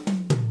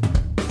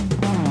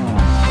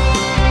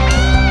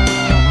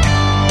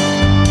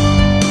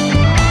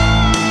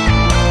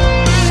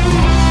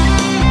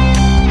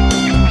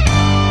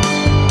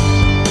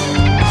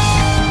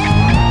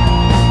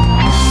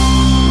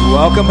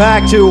 Welcome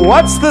back to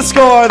What's the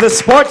Score, the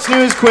Sports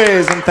News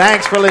Quiz, and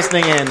thanks for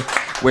listening in.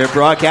 We're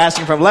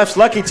broadcasting from Left's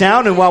Lucky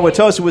Town in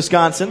Wauwatosa,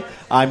 Wisconsin.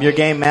 I'm your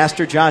game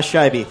master, Josh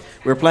Scheibe.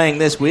 We're playing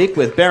this week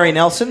with Barry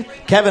Nelson,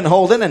 Kevin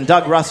Holden, and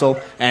Doug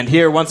Russell. And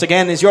here once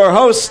again is your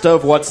host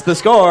of What's the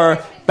Score,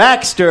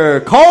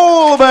 Baxter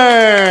Colburn.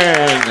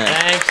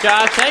 Thanks,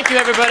 Josh. Thank you,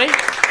 everybody.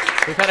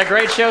 We've had a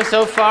great show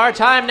so far.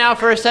 Time now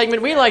for a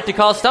segment we like to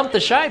call Stump the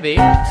Scheibe.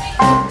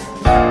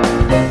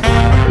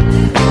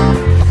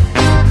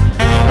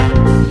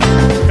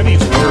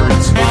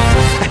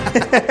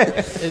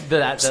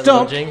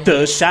 Stump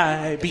the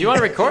Scheibe. If you want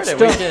to record it,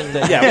 we can. We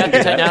got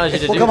the technology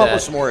to do that. We'll come up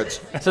with some words.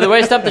 So the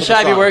way Stump the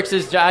Scheibe works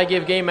is I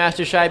give Game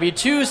Master Scheibe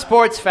 2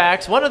 sports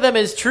facts. One of them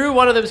is true,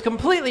 one of them is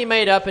completely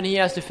made up, and he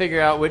has to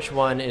figure out which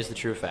one is the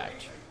true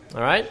fact.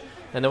 All right?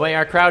 And the way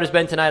our crowd has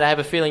been tonight, I have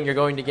a feeling you're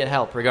going to get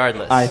help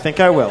regardless. I think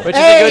I will. Which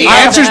is a good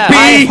answer's B.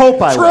 I hope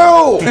I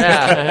will. True.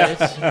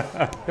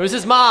 Yeah, it was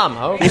his mom.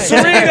 Okay.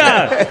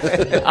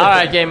 Serena! All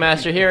right, Game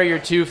Master, here are your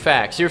 2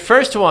 facts. Your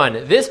first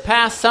one, this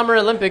past Summer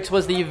Olympics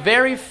was the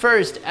very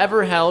first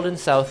ever held in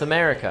South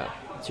America.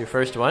 That's your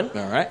first one.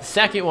 All right.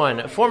 Second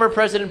one, former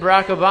President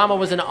Barack Obama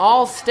was an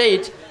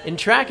all-state in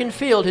track and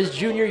field his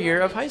junior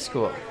year of high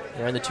school.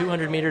 He ran the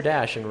 200-meter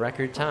dash in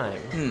record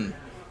time.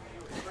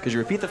 Could you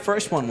repeat the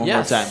first one more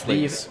Yes, time,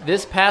 please?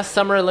 this past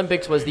Summer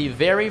Olympics was the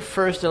very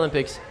first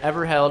Olympics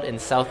ever held in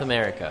South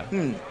America.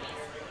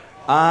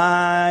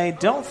 I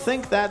don't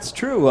think that's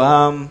true.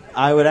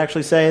 I would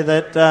actually say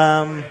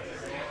that,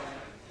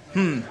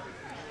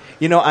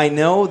 You know, I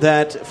know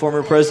that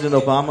former President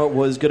Obama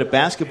was good at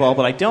basketball,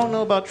 but I don't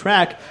know about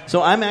track,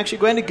 so I'm actually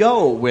going to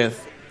go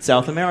with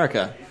South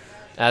America.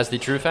 As the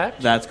true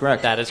fact? That's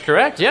correct. That is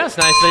correct, yes.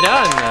 Nicely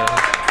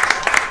done.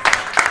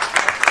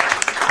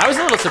 I was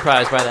a little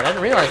surprised by that. I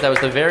didn't realize that was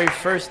the very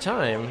first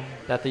time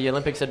that the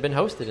Olympics had been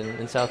hosted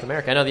in South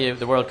America. I know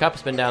the World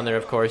Cup's been down there,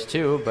 of course,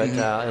 too, but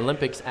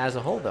Olympics as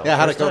a whole, though. Yeah,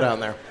 how'd it go down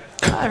there?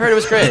 I heard it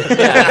was great.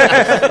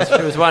 Yeah.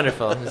 It was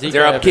wonderful.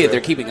 They're up, kid. They're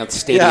keeping the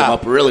stadium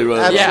up really, really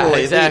well. Yeah,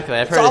 exactly.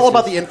 It's all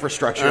about the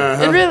infrastructure.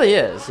 It really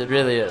is. It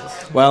really is.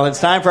 Well, it's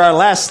time for our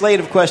last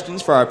slate of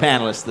questions for our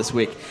panelists this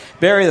week.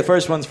 Barry, the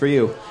first one's for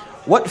you.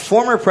 What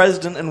former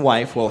president and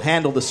wife will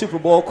handle the Super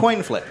Bowl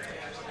coin flip?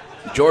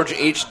 George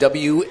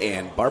H.W.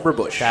 and Barbara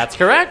Bush. That's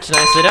correct.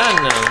 Nicely done.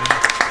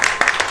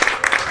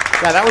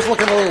 Yeah, that was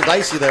looking a little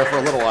dicey there for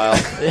a little while.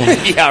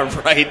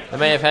 Yeah, right. I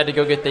may have had to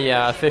go get the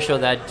official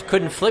that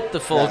couldn't flip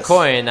the full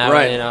coin. That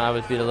right. I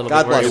would be a little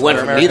God bit worried. It went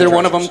from neither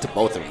one of them to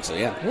both of them, so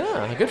yeah.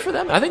 Yeah, good for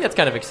them. I think that's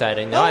kind of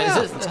exciting. Oh, yeah,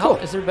 that's cool.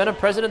 Has there been a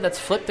president that's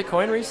flipped the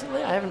coin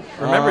recently? I haven't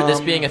remembered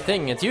this being a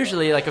thing. It's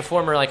usually like a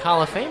former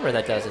Hall of Famer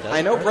that does it.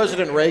 I know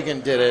President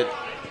Reagan did it,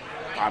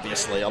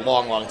 obviously, a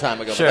long, long time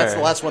ago, Sure. but that's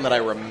the last one that I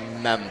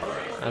remember.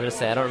 I'm going to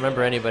say, I don't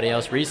remember anybody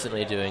else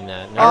recently doing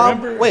that.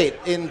 No. Wait,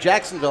 in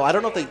Jacksonville, I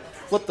don't know if they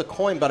flipped the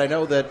coin, but I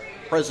know that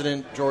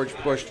President George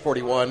Bush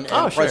 41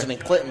 and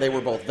President Clinton, they were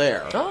both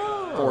there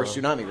for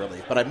tsunami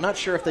relief. But I'm not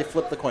sure if they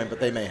flipped the coin, but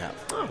they may have.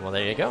 Oh, well,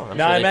 there you go. I'm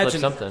Now, sure I they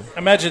imagine, flipped something.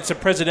 imagine it's a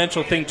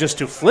presidential thing just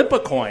to flip a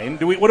coin.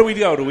 What do we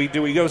go? Do we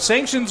go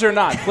sanctions or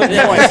not? Flip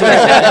coins.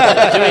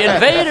 Do we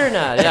invade or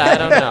not? Yeah, I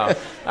don't know.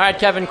 All right,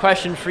 Kevin,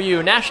 question for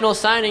you. National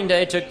Signing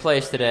Day took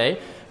place today.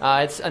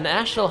 It's a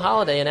national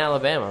holiday in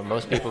Alabama.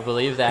 Most people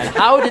believe that.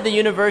 How did the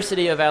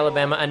University of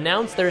Alabama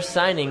announce their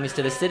signings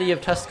to the city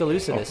of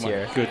Tuscaloosa this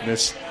year?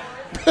 Goodness.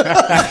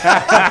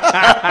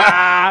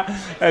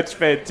 That's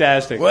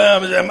fantastic.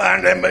 Well, they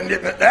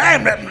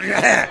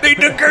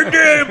took her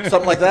job.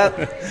 Something like that?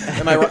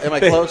 Am I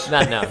close?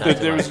 No.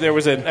 There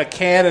was a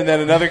can and then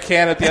another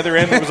can at the other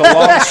end. There was a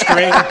long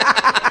string.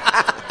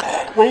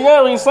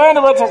 We signed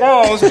about to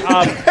go.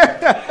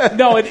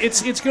 No,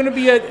 it's going to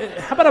be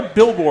how about a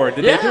billboard?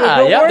 Did they do a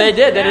billboard? Yeah, they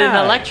did. They did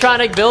an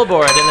electronic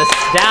billboard in this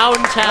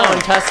downtown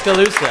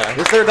Tuscaloosa.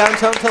 Is there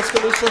downtown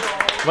Tuscaloosa?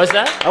 What's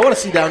that? I want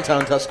to see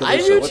downtown Tuscaloosa. I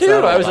do What's too.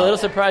 that all I was a about? little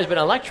surprised, but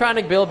an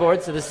electronic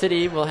billboard, so the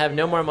city will have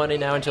no more money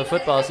now until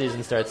football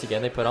season starts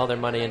again. They put all their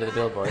money into the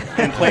billboard.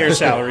 And player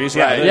salaries,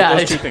 yeah.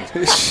 Those two things.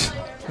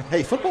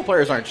 Hey, football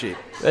players aren't cheap.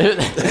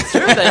 That's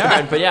true, they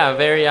aren't. But yeah,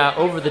 very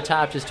over the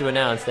top just to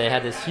announce. They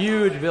had this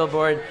huge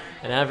billboard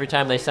And every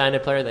time they signed a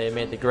player, they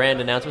made the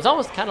grand announcement. It was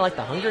almost kind of like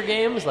the Hunger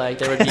Games. Like,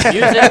 there would be music.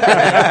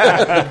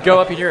 You'd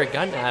go up, you'd hear a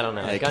gun. I don't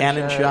know. A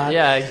cannon shot?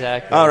 Yeah,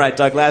 exactly. All right,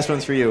 Doug, last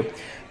one's for you.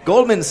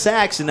 Goldman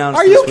Sachs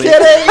announced Are this you week.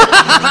 kidding?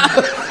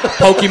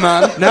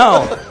 Pokemon.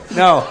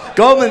 No.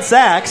 Goldman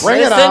Sachs. Bring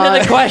it Listen on. to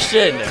the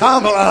question.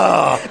 Come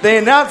on. They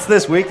announced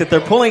this week that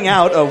they're pulling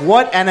out of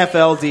what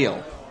NFL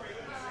deal?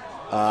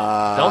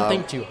 Don't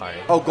think too hard.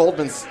 Oh,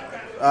 Goldman's,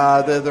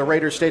 the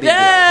Raiders Stadium. deal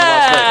in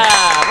Las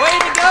Yeah! Way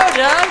to go,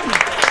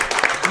 Doug.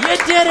 You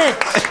did it.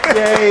 Vegas.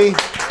 Yay.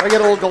 I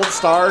get a little gold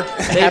star.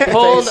 They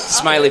pulled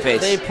Smiley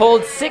face. They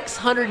pulled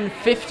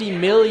 $650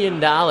 million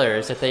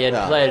that they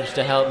had pledged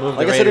to help move I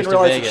the guess I Raiders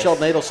didn't realize to that Vegas.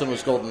 Sheldon Adelson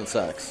was Goldman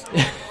Sachs.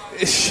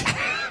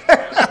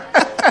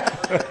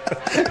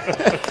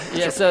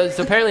 Yeah, so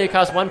apparently it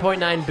cost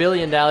 $1.9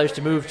 billion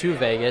to move to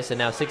Vegas, and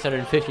now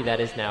 $650 that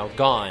is now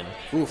gone.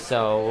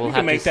 So we'll You have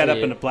can make to that see. up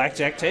in a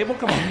blackjack table.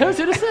 Come on. I was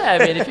going to say, I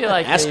mean, if you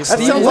like... That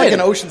sounds like an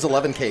Ocean's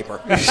 11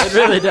 caper. It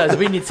really does.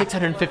 We need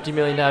 $650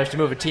 million to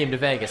move a team to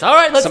Vegas. All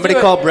right, let's Somebody do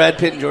it. call Brad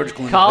Pitt and George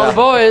Clooney. Call the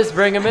boys,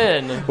 bring them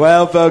in.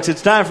 Well, folks,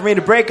 it's time for me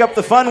to break up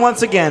the fun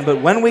once again, but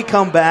when we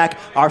come back,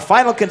 our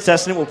final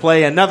contestant will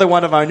play another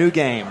one of our new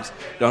games.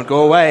 Don't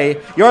go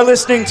away. You're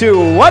listening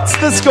to What's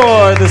the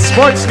Score? The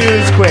Sports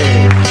News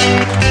Quiz.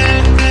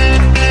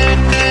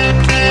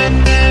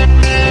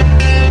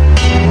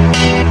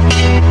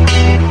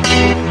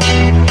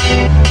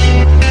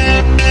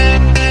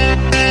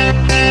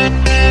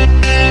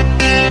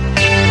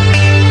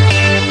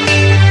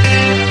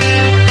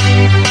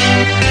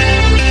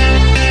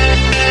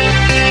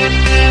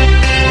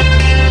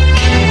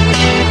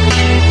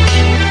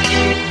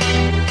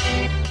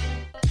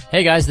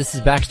 Hey guys, this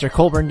is Baxter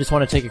Colburn. Just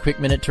want to take a quick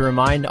minute to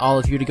remind all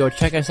of you to go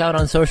check us out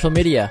on social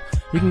media.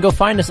 You can go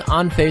find us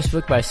on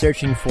Facebook by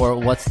searching for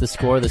What's the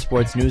Score? The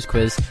Sports News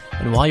Quiz.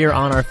 And while you're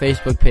on our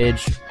Facebook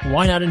page,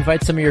 why not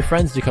invite some of your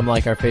friends to come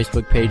like our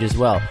Facebook page as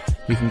well?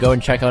 You can go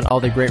and check out all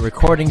the great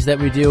recordings that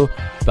we do,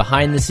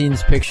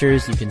 behind-the-scenes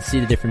pictures. You can see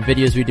the different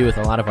videos we do with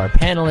a lot of our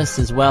panelists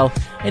as well,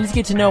 and just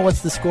get to know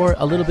What's the Score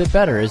a little bit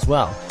better as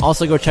well.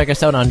 Also, go check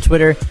us out on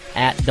Twitter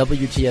at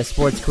WTS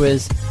Sports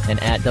Quiz and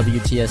at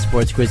WTS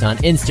Sports Quiz on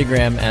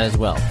Instagram as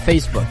well.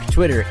 Facebook,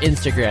 Twitter,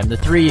 Instagram, the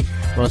three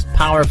most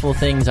powerful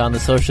things on the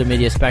social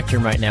media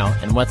spectrum right now,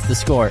 and What's the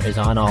Score is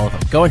on all of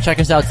them. Go and check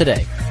us out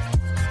today.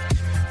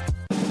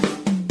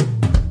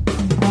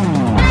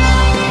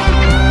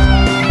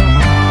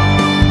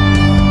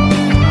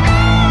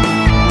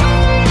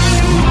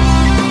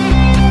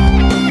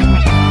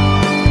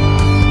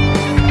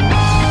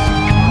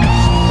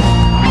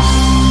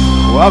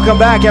 Welcome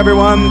back,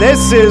 everyone.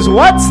 This is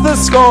What's the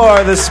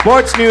Score? The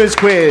Sports News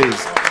Quiz.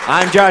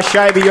 I'm Josh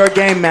Scheibe, your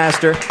game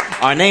master.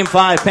 Our Name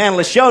 5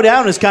 panelist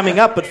showdown is coming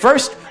up, but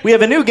first, we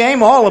have a new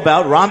game all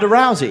about Ronda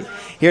Rousey.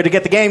 Here to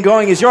get the game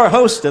going is your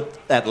host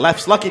at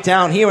Left's Lucky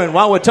Town here in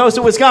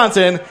Wauwatosa,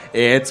 Wisconsin.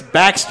 It's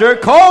Baxter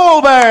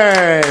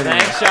Colburn.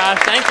 Thanks, Josh.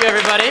 Thank you,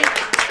 everybody.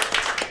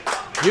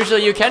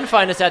 Usually you can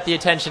find us at the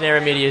Attention Era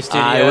Media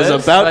Studios. I was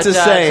about to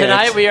say it.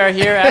 Tonight we are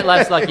here at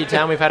Left's Lucky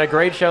Town. We've had a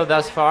great show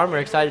thus far, and we're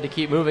excited to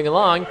keep moving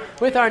along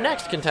with our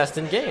next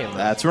contestant game.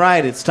 That's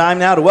right. It's time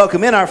now to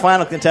welcome in our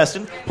final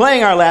contestant.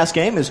 Playing our last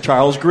game is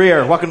Charles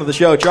Greer. Welcome to the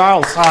show,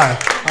 Charles. Hi.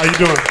 How you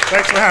doing?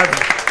 Thanks for having me.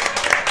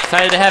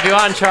 Excited to have you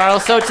on,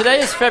 Charles. So today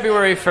is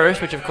February 1st,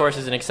 which of course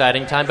is an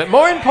exciting time, but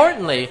more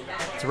importantly,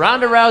 it's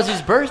Ronda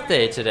Rousey's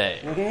birthday today,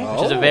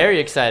 which is a very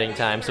exciting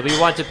time. So we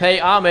want to pay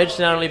homage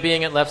to not only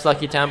being at Left's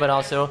Lucky Town, but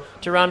also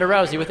to Ronda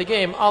Rousey with a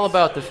game all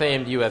about the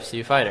famed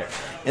UFC fighter.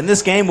 In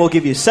this game, we'll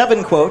give you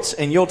 7 quotes,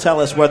 and you'll tell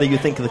us whether you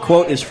think the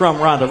quote is from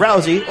Ronda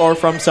Rousey or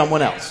from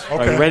someone else. Okay.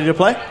 Are you ready to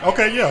play?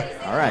 Okay,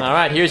 yeah. All right. All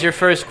right, here's your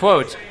first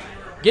quote.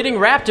 Getting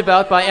rapped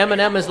about by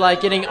Eminem is like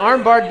getting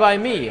armbarred by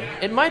me.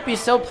 It might be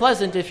so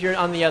pleasant if you're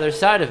on the other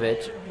side of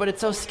it, but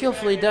it's so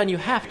skillfully done you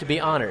have to be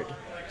honored.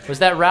 Was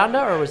that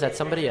Ronda or was that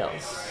somebody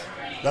else?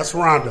 That's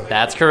Ronda.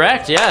 That's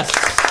correct, yes.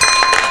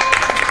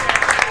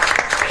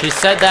 She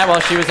said that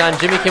while she was on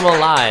Jimmy Kimmel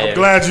Live.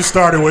 Glad you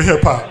started with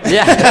hip-hop.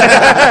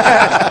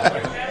 Yeah.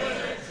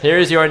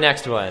 Here's your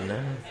next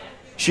one.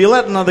 She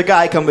let another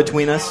guy come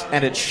between us,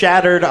 and it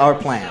shattered our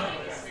plan.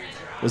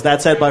 Was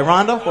that said by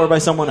Ronda or by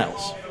someone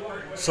else?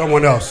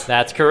 Someone else.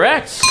 That's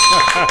correct.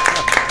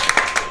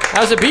 That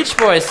was a Beach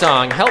Boys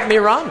song, Help Me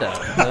Rhonda.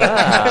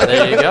 Ah,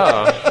 there you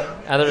go.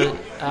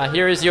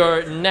 Here is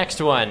your next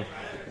one.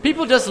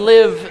 People just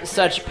live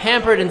such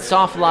pampered and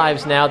soft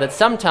lives now that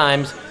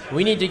sometimes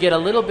we need to get a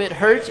little bit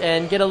hurt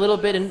and get a little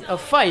bit in a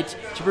fight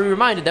to be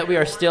reminded that we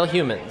are still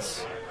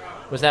humans.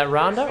 Was that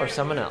Rhonda or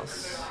someone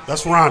else?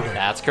 That's Ronda.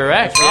 That's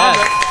correct, yes.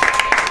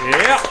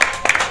 Yeah.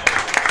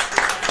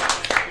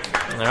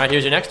 All right,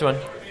 here's your next one.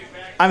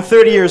 I'm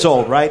 30 years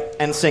old, right,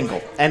 and single.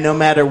 And no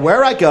matter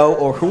where I go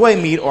or who I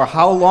meet or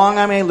how long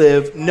I may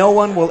live, no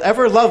one will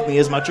ever love me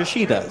as much as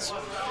she does.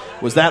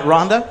 Was that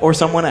Ronda or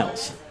someone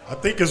else? I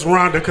think it's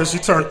Rhonda because she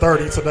turned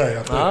 30 today.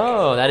 I think.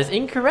 Oh, that is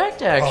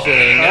incorrect, actually.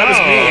 That was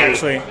me,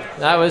 actually.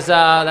 That was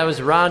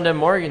Rhonda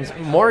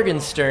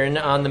Morgenstern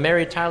on the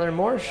Mary Tyler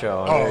Moore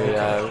show.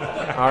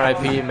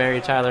 R.I.P. Mary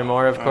Tyler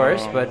Moore, of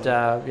course. But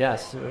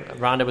yes,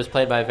 Rhonda was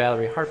played by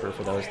Valerie Harper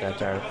for those that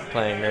are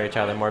playing Mary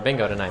Tyler Moore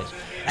bingo tonight.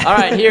 All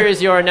right, here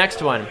is your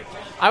next one.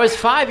 I was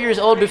 5 years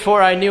old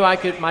before I knew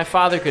my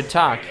father could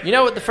talk. You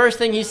know what the first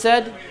thing he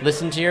said?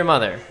 Listen to your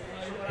mother.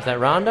 Is that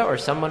Rhonda or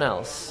someone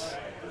else?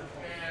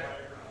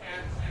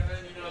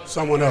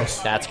 Someone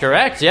else. That's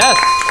correct, yes.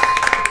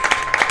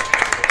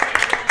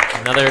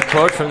 Another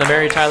quote from the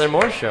Mary Tyler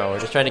Moore show. We're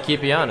just trying to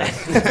keep you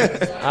honest. All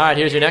right,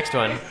 here's your next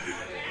one.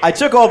 I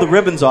took all the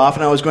ribbons off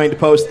and I was going to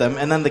post them,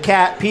 and then the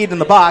cat peed in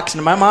the box,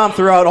 and my mom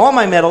threw out all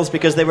my medals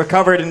because they were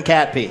covered in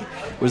cat pee.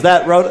 Was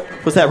that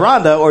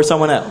Rhonda or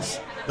someone else?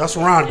 That's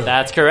Rhonda.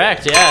 That's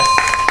correct, yes.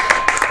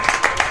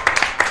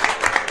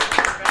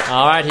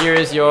 All right, here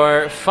is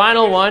your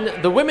final one.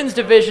 The women's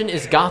division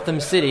is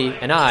Gotham City,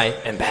 and I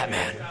am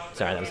Batman.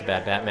 Sorry, that was a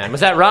bad Batman.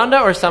 Was that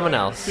Rhonda or someone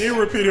else? Can you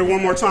repeat it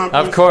one more time,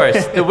 please? Of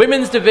course. The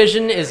women's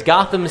division is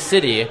Gotham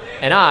City,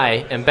 and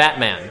I am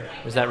Batman.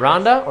 Was that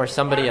Rhonda or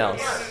somebody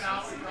else?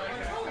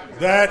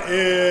 That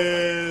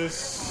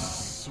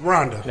is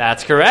Rhonda.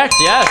 That's correct,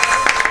 yes.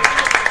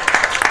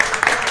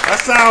 That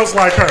sounds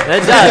like her.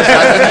 It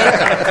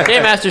does.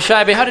 Game Master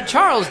Scheibe, how did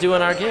Charles do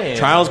in our game?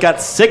 Charles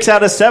got 6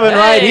 out of 7 Hey!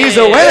 right. He's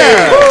a winner.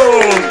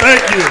 Oh,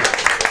 thank you.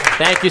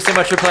 Thank you so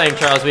much for playing,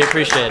 Charles. We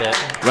appreciate it.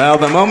 Well,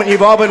 the moment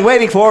you've all been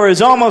waiting for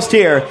is almost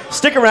here.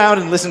 Stick around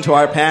and listen to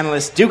our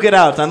panelists duke it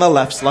out on the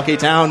Left's Lucky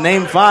Town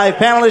Name 5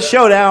 Panelist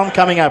Showdown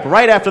coming up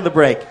right after the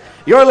break.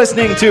 You're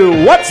listening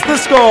to What's the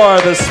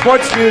Score? The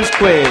Sports News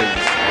Quiz.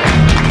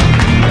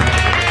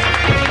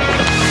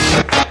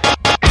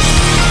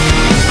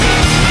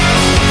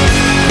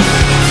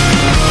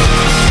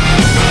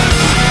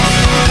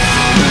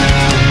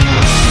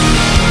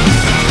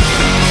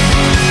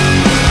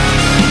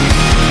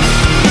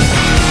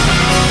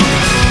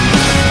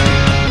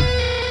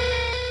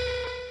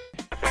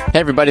 Hey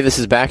everybody, this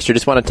is Baxter.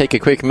 Just want to take a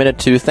quick minute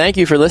to thank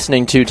you for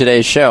listening to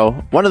today's show.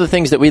 One of the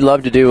things that we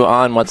love to do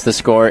on What's the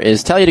Score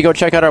is tell you to go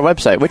check out our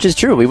website, which is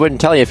true. We wouldn't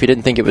tell you if you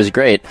didn't think it was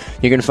great.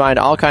 You can find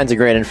all kinds of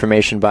great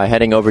information by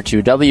heading over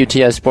to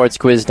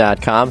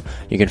WTSSportsQuiz.com.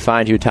 You can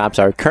find who tops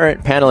our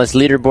current panelist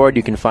leaderboard.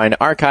 You can find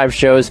archive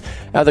shows,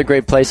 other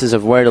great places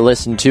of where to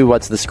listen to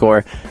What's the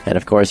Score, and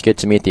of course get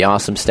to meet the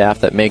awesome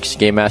staff that makes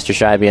Game Master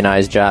Scheibe and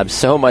I's job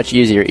so much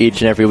easier each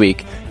and every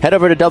week. Head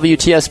over to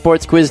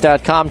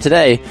WTSSportsQuiz.com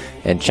today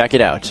and check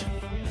it out.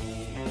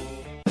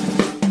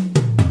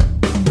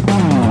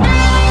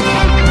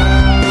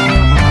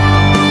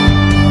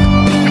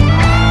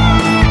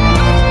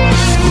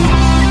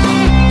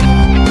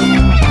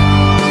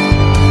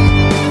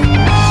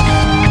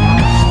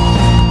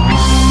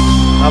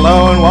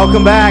 Hello and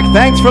welcome back.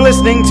 Thanks for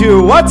listening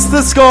to What's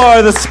the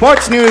Score? The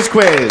Sports News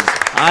Quiz.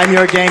 I'm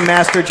your game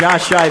master,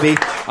 Josh Scheibe.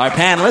 Our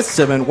panelists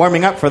have been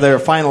warming up for their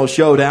final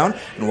showdown.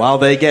 And while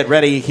they get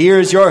ready,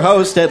 here's your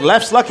host at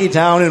Left's Lucky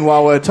Town in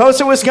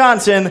Wauwatosa,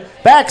 Wisconsin,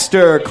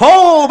 Baxter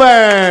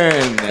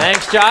Colburn.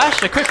 Thanks,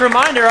 Josh. A quick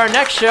reminder, our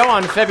next show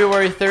on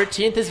February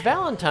 13th is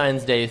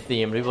Valentine's Day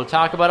themed. We will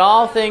talk about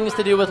all things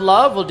to do with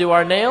love. We'll do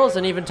our nails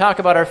and even talk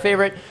about our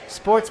favorite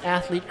sports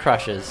athlete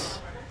crushes.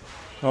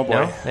 Oh, boy.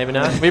 No? Maybe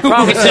not? We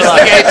promised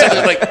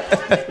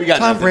to We got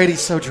Tom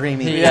Brady's so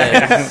dreamy.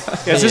 Yeah.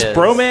 Is this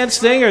bromance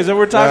thing, or is that what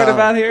we're talking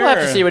about here? We'll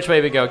have to see which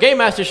way we go. Game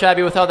Master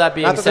Shabby, with all that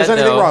being Not that said, there's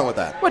anything though, wrong with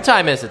that. What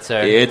time is it,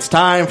 sir? It's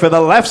time for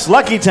the Left's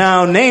Lucky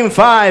Town Name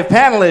 5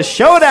 Panelist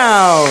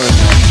Showdown.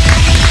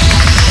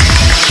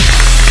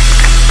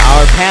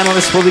 Our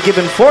panelists will be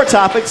given 4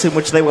 topics in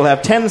which they will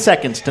have 10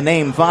 seconds to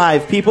name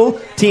 5 people,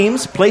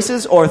 teams,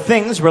 places, or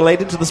things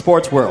related to the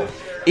sports world.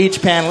 Each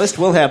panelist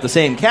will have the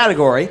same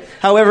category.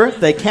 However,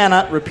 they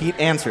cannot repeat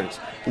answers.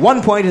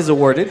 1 point is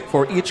awarded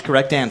for each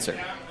correct answer.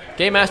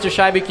 Game Master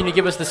Scheibe, can you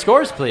give us the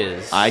scores,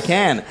 please? I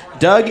can.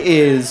 Doug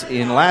is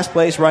in last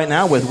place right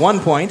now with 1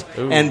 point,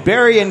 and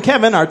Barry and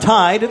Kevin are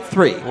tied at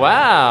 3.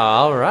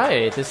 Wow, all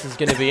right. This is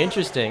going to be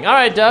interesting. All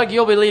right, Doug,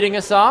 you'll be leading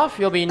us off.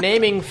 You'll be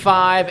naming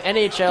 5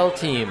 NHL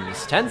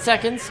teams. 10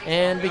 seconds,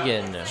 and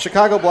begin.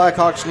 Chicago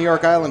Blackhawks, New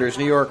York Islanders,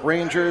 New York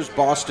Rangers,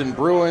 Boston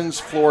Bruins,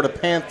 Florida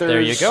Panthers.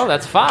 There you go.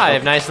 That's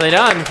 5. Nicely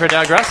done for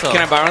Doug Russell.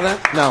 Can I borrow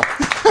that? No.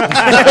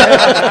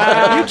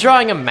 Are you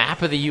drawing a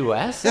map of the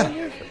U.S.?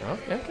 Yeah.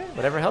 Okay.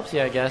 Whatever helps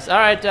you, I guess. All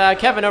right,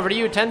 Kevin, over to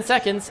you. 10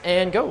 seconds,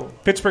 and go.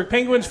 Pittsburgh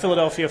Penguins,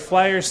 Philadelphia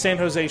Flyers, San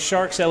Jose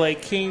Sharks, LA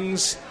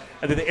Kings,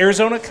 the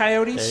Arizona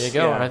Coyotes. There you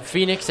go. Yeah.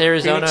 Phoenix,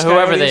 Arizona, Phoenix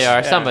whoever Coyotes, they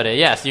are. yeah. Somebody.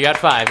 Yes, you got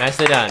 5.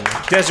 Nicely done.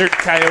 Desert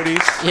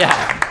Coyotes.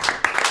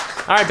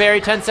 Yeah. All right,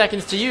 Barry, 10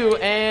 seconds to you,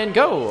 and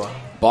go.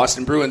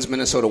 Boston Bruins,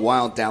 Minnesota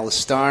Wild, Dallas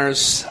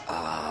Stars.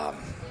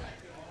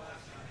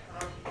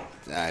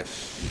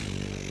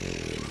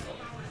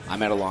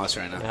 I'm at a loss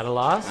right now. At a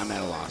loss? I'm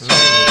at a loss.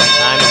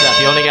 Time is up.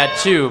 You only got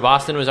 2.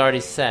 Boston was already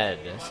said.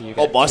 So you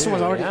got Boston 2.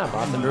 was already? Yeah,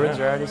 Boston Bruins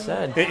are already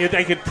said.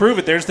 I could prove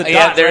it. There's the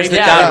Yeah, dot. there's right the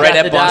there. dot right got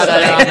at the dot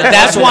Boston. on the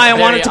That's why I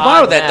very wanted to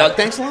borrow odd that, map. Doug.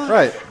 Thanks a lot.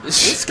 Right.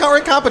 This is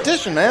current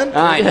competition, man.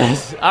 I know.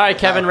 All right,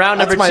 Kevin, round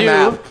That's number my 2.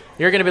 map.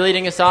 You're going to be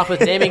leading us off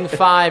with naming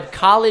 5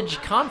 college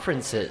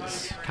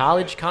conferences.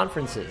 College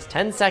conferences.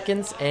 10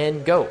 seconds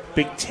and go.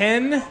 Big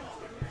Ten,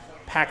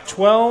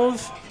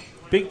 Pac-12,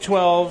 Big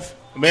 12,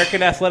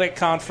 American Athletic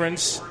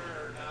Conference,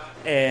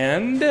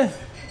 and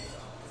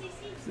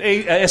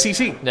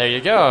SEC. There you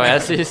go.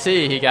 SEC.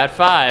 He got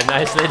 5.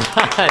 Nicely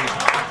done.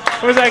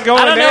 Where's that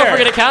going I don't know there? if we're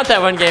going to count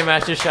that one game,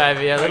 Master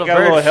Shivey. A little got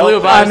a bird little flew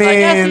help. by. I was like,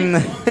 mean,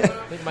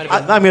 it might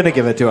have been- I'm going to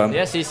give it to him.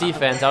 the SEC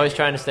fans always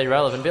trying to stay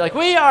relevant. Be like,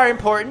 we are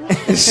important.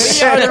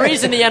 We are the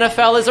reason the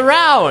NFL is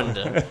around.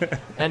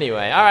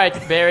 Anyway, all right,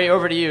 Barry,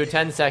 over to you.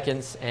 10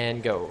 seconds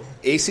and go.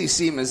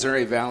 ACC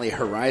Missouri Valley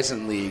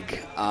Horizon League,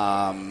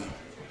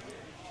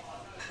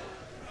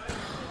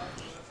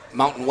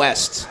 Mountain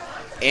West,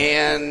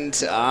 and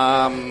He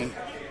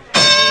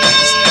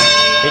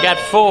got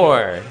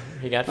 4.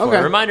 He got 4.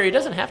 Okay. Reminder, he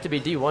doesn't have to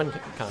be D1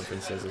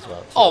 conferences as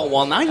well. oh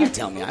well, now you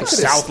tell me. I could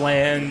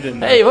Southland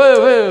and Hey,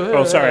 whoa.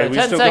 Oh, sorry, we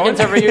 10 still seconds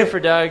going? over you for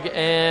Doug,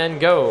 and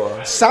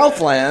go.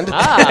 Southland,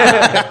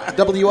 Ah,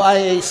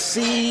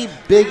 WIAC,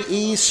 Big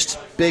East,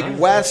 Big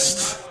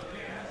West,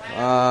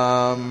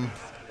 Ohio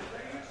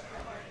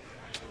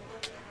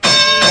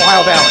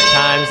Valley.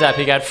 time's up.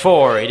 He got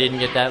 4. He didn't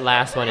get that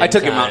last one in I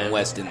took it time. Mountain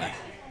West, didn't I?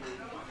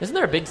 Isn't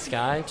there a Big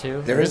Sky,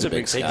 too? There is a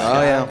big sky.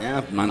 Oh, yeah.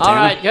 Yeah, Montana. All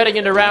right, getting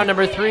into round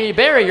number 3.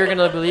 Barry, you're going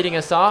to be leading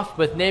us off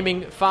with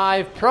naming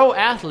 5 pro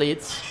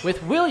athletes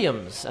with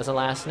Williams as a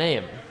last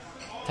name.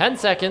 10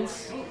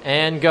 seconds,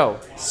 and go.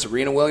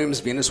 Serena Williams,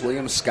 Venus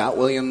Williams, Scott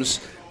Williams,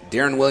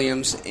 Darren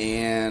Williams,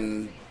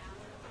 and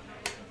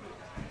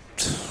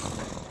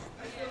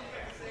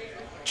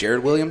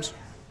Jared Williams,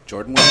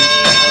 Jordan Williams.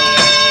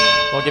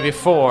 We'll give you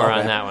 4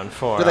 on that one.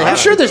 4. Do they All have I'm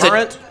sure there's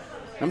current?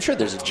 I'm sure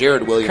there's a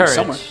Jared Williams current.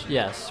 somewhere.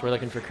 Yes, we're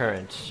looking for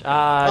current.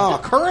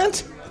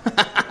 Current?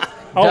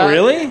 Oh, Doug,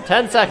 really?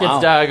 10 seconds,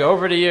 Wow. Doug.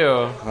 Over to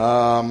you.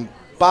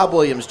 Bob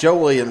Williams, Joe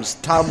Williams,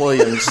 Tom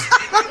Williams,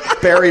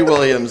 Barry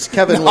Williams,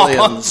 Kevin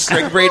Williams,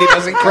 Greg Brady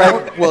doesn't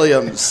count. Craig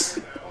Williams,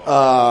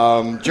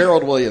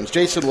 Gerald Williams,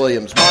 Jason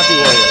Williams, Monty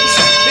Williams.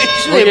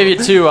 We'll give you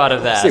 2 out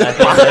of that. I think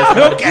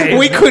that's- Okay.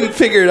 We couldn't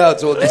figure it out,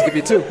 so we'll just give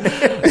you 2.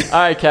 All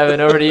right,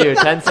 Kevin, over to you.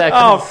 10 seconds.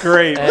 Oh,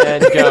 great.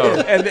 And go.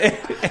 And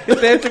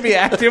they have to be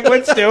active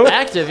ones, too?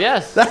 Active,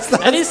 yes. That's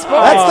Any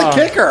sport. That's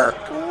the kicker.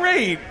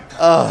 Great.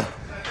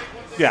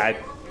 Yeah,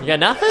 You got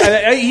nothing?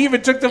 he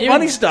even took the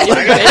funny stuff.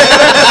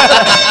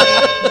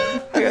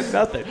 I got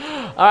nothing.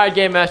 All right,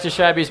 Game Master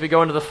Shabby, as we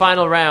go into the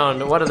final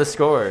round, what are the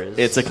scores?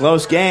 It's a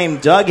close game.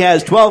 Doug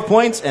has 12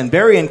 points, and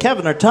Barry and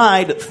Kevin are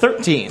tied at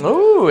 13.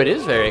 Ooh, it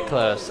is very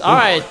close. All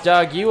right,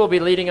 Doug, you will be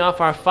leading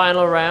off our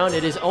final round.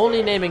 It is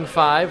only naming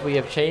 5. We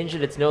have changed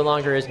it. It's no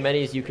longer as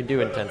many as you can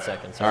do in 10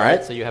 seconds. All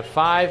right. So you have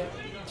 5.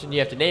 You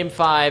have to name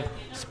 5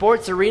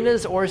 sports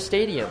arenas or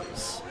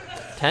stadiums.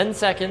 10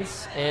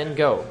 seconds and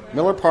go.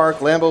 Miller Park,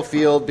 Lambeau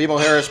Field, BMO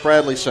Harris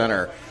Bradley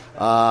Center,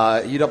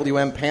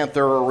 UWM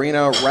Panther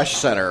Arena, Resch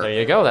Center. There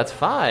you go. That's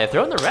 5.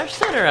 Throwing the Resch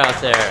Center out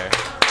there.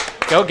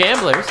 Go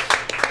Gamblers.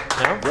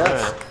 No?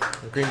 Yes. All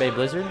right. Green Bay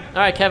Blizzard. All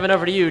right, Kevin,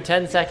 over to you.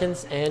 10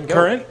 seconds and go.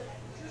 Current?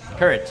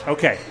 Current.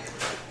 Okay.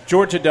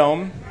 Georgia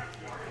Dome,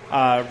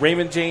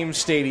 Raymond James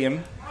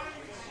Stadium,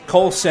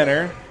 Kohl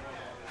Center.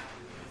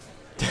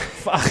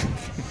 Fuck.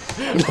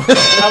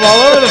 I'm all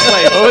over the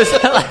place. What was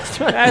that last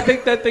one? I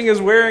think that thing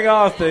is wearing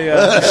off.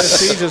 The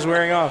siege is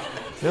wearing off.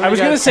 I was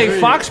going to say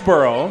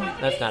Foxborough.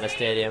 That's not a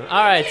stadium.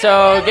 All right,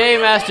 so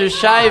Game Master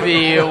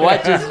Shivey,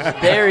 what does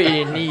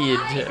Barry need?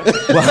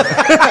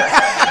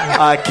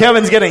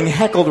 Kevin's getting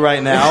heckled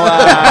right now.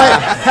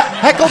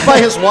 Heckled by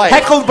his wife.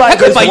 Heckled by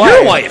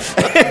your wife.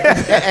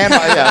 And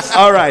yes.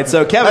 All right,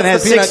 so Kevin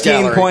That's has the peanut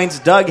 16 gallery. points.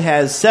 Doug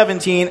has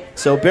 17.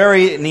 So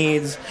Barry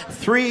needs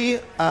 4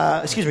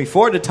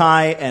 to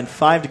tie and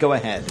 5 to go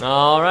ahead.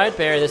 All right,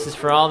 Barry, this is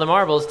for all the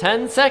marbles.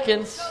 10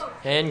 seconds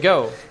and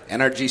go.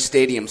 NRG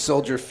Stadium,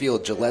 Soldier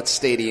Field, Gillette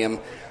Stadium,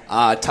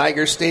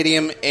 Tiger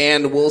Stadium,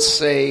 and we'll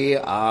say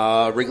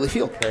Wrigley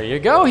Field. There you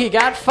go. He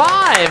got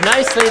 5.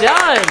 Nicely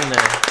done.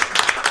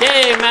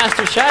 Game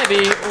Master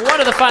Shivey, what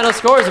are the final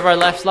scores of our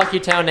Left's Lucky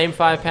Town Name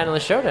 5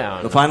 Panelist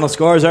Showdown? The final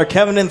scores are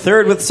Kevin in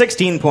third with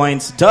 16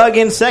 points, Doug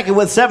in second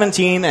with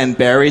 17, and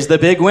Barry's the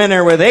big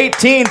winner with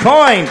 18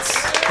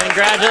 points.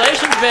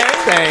 Congratulations,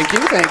 Barry. Thank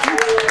you.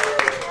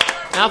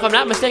 Now, if I'm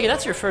not mistaken,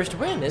 that's your first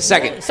win, isn't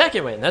Second. it?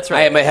 Second win, that's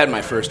right. I had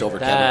my first over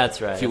Kevin.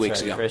 That's right. A few that's weeks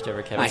right, ago. First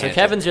over Kevin. I So had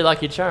Kevin's your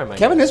lucky charm. I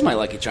Kevin guess. is my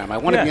lucky charm. I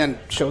want to Yeah. be on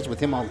shows with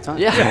him all the time.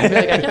 Yeah, I feel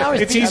like I can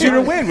always It's beat easier to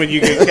Kevin. win when you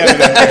get Kevin in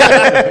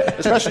there.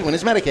 Especially when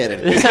he's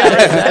medicated.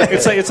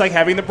 It's like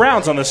having the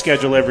Browns on the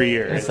schedule every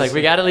year. It's like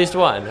we got at least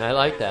one. I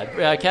like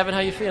that. Kevin,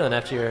 how you feeling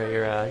after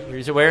your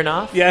is it wearing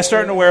off? Yeah, it's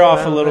starting to wear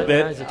off a little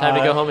bit. Is it time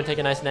to go home and take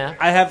a nice nap?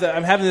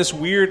 I'm having this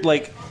weird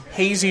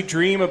hazy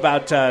dream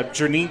about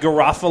Janine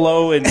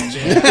Garofalo and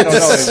I don't know,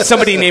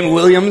 Somebody named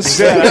Williams.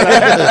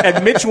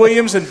 and Mitch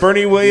Williams and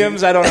Bernie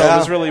Williams. I don't know. It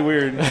was really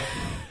weird.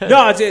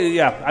 No,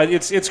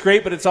 it's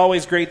great, but it's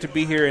always great to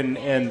be here,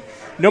 and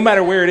no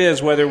matter where it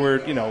is, whether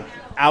we're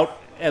out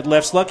at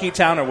Left's Lucky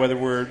Town or whether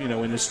we're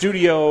in the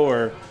studio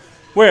or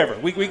wherever,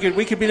 we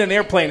could be in an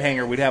airplane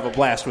hangar. We'd have a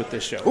blast with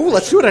this show. Ooh,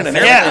 let's do it in an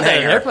airplane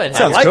hangar. Airplane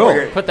Sounds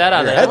hangar. cool. Put that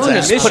on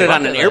Let's the put it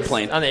on an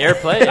airplane. On the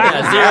airplane,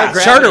 yeah,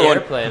 zero Charter gravity one.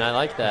 airplane. I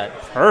like that.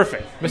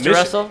 Perfect, Mr.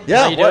 Russell,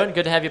 Yeah, how you what? doing?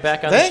 Good to have you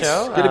back on Thanks. the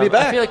show. Good to be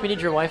back. I feel like we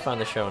need your wife on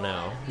the show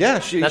now. Yeah,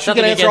 she That's can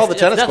nothing answer all the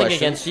tennis nothing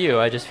questions. against you.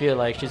 I just feel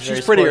like she's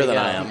very prettier sporty than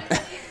I gal. am.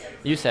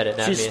 You said it,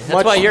 not me. She's That's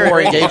much why you're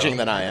more in radio. engaging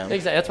than I am.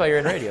 Exactly. That's why you're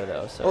in radio,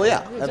 though. So. Oh,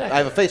 yeah. Exactly. I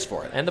have a face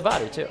for it. And the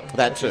body, too.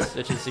 That, too.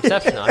 Which is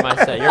exceptional, I might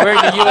say. You're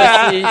wearing the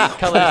USC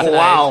colors tonight.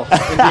 Wow.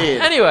 Indeed.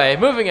 Anyway,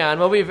 moving on.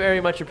 Well, we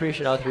very much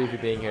appreciate all three of you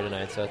being here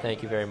tonight, so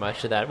thank you very much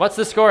to that. What's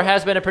the Score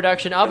has been a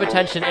production of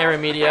Attention Era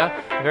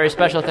Media. A very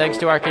special thanks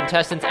to our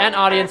contestants and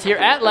audience here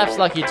at Left's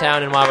Lucky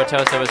Town in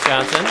Wauwatosa,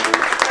 Wisconsin.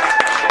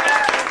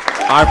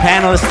 Our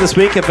panelists this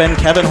week have been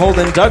Kevin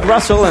Holden, Doug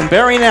Russell, and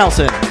Barry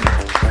Nelson.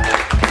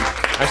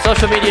 Our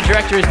social media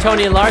director is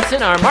Tony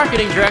Larson. Our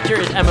marketing director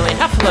is Emily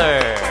Heffler.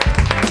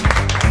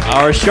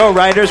 Our show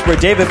writers were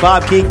David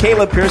Bobke,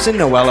 Caleb Pearson,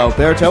 Noel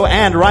Alberto,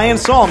 and Ryan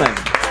Solomon.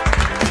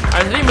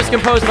 Our theme was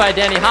composed by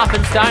Danny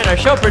Hoffenstein. Our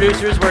show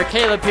producers were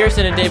Caleb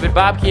Pearson and David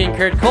Bobke and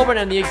Kurt Colburn,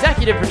 and the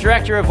executive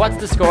director of What's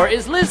the Score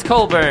is Liz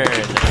Colburn.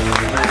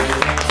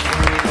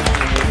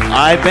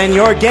 I've been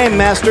your game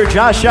master,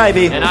 Josh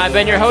Scheibe. And I've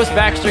been your host,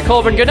 Baxter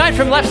Colburn. Good night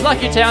from Left's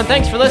Lucky Town.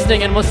 Thanks for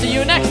listening, and we'll see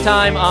you next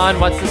time on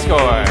What's the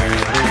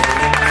Score.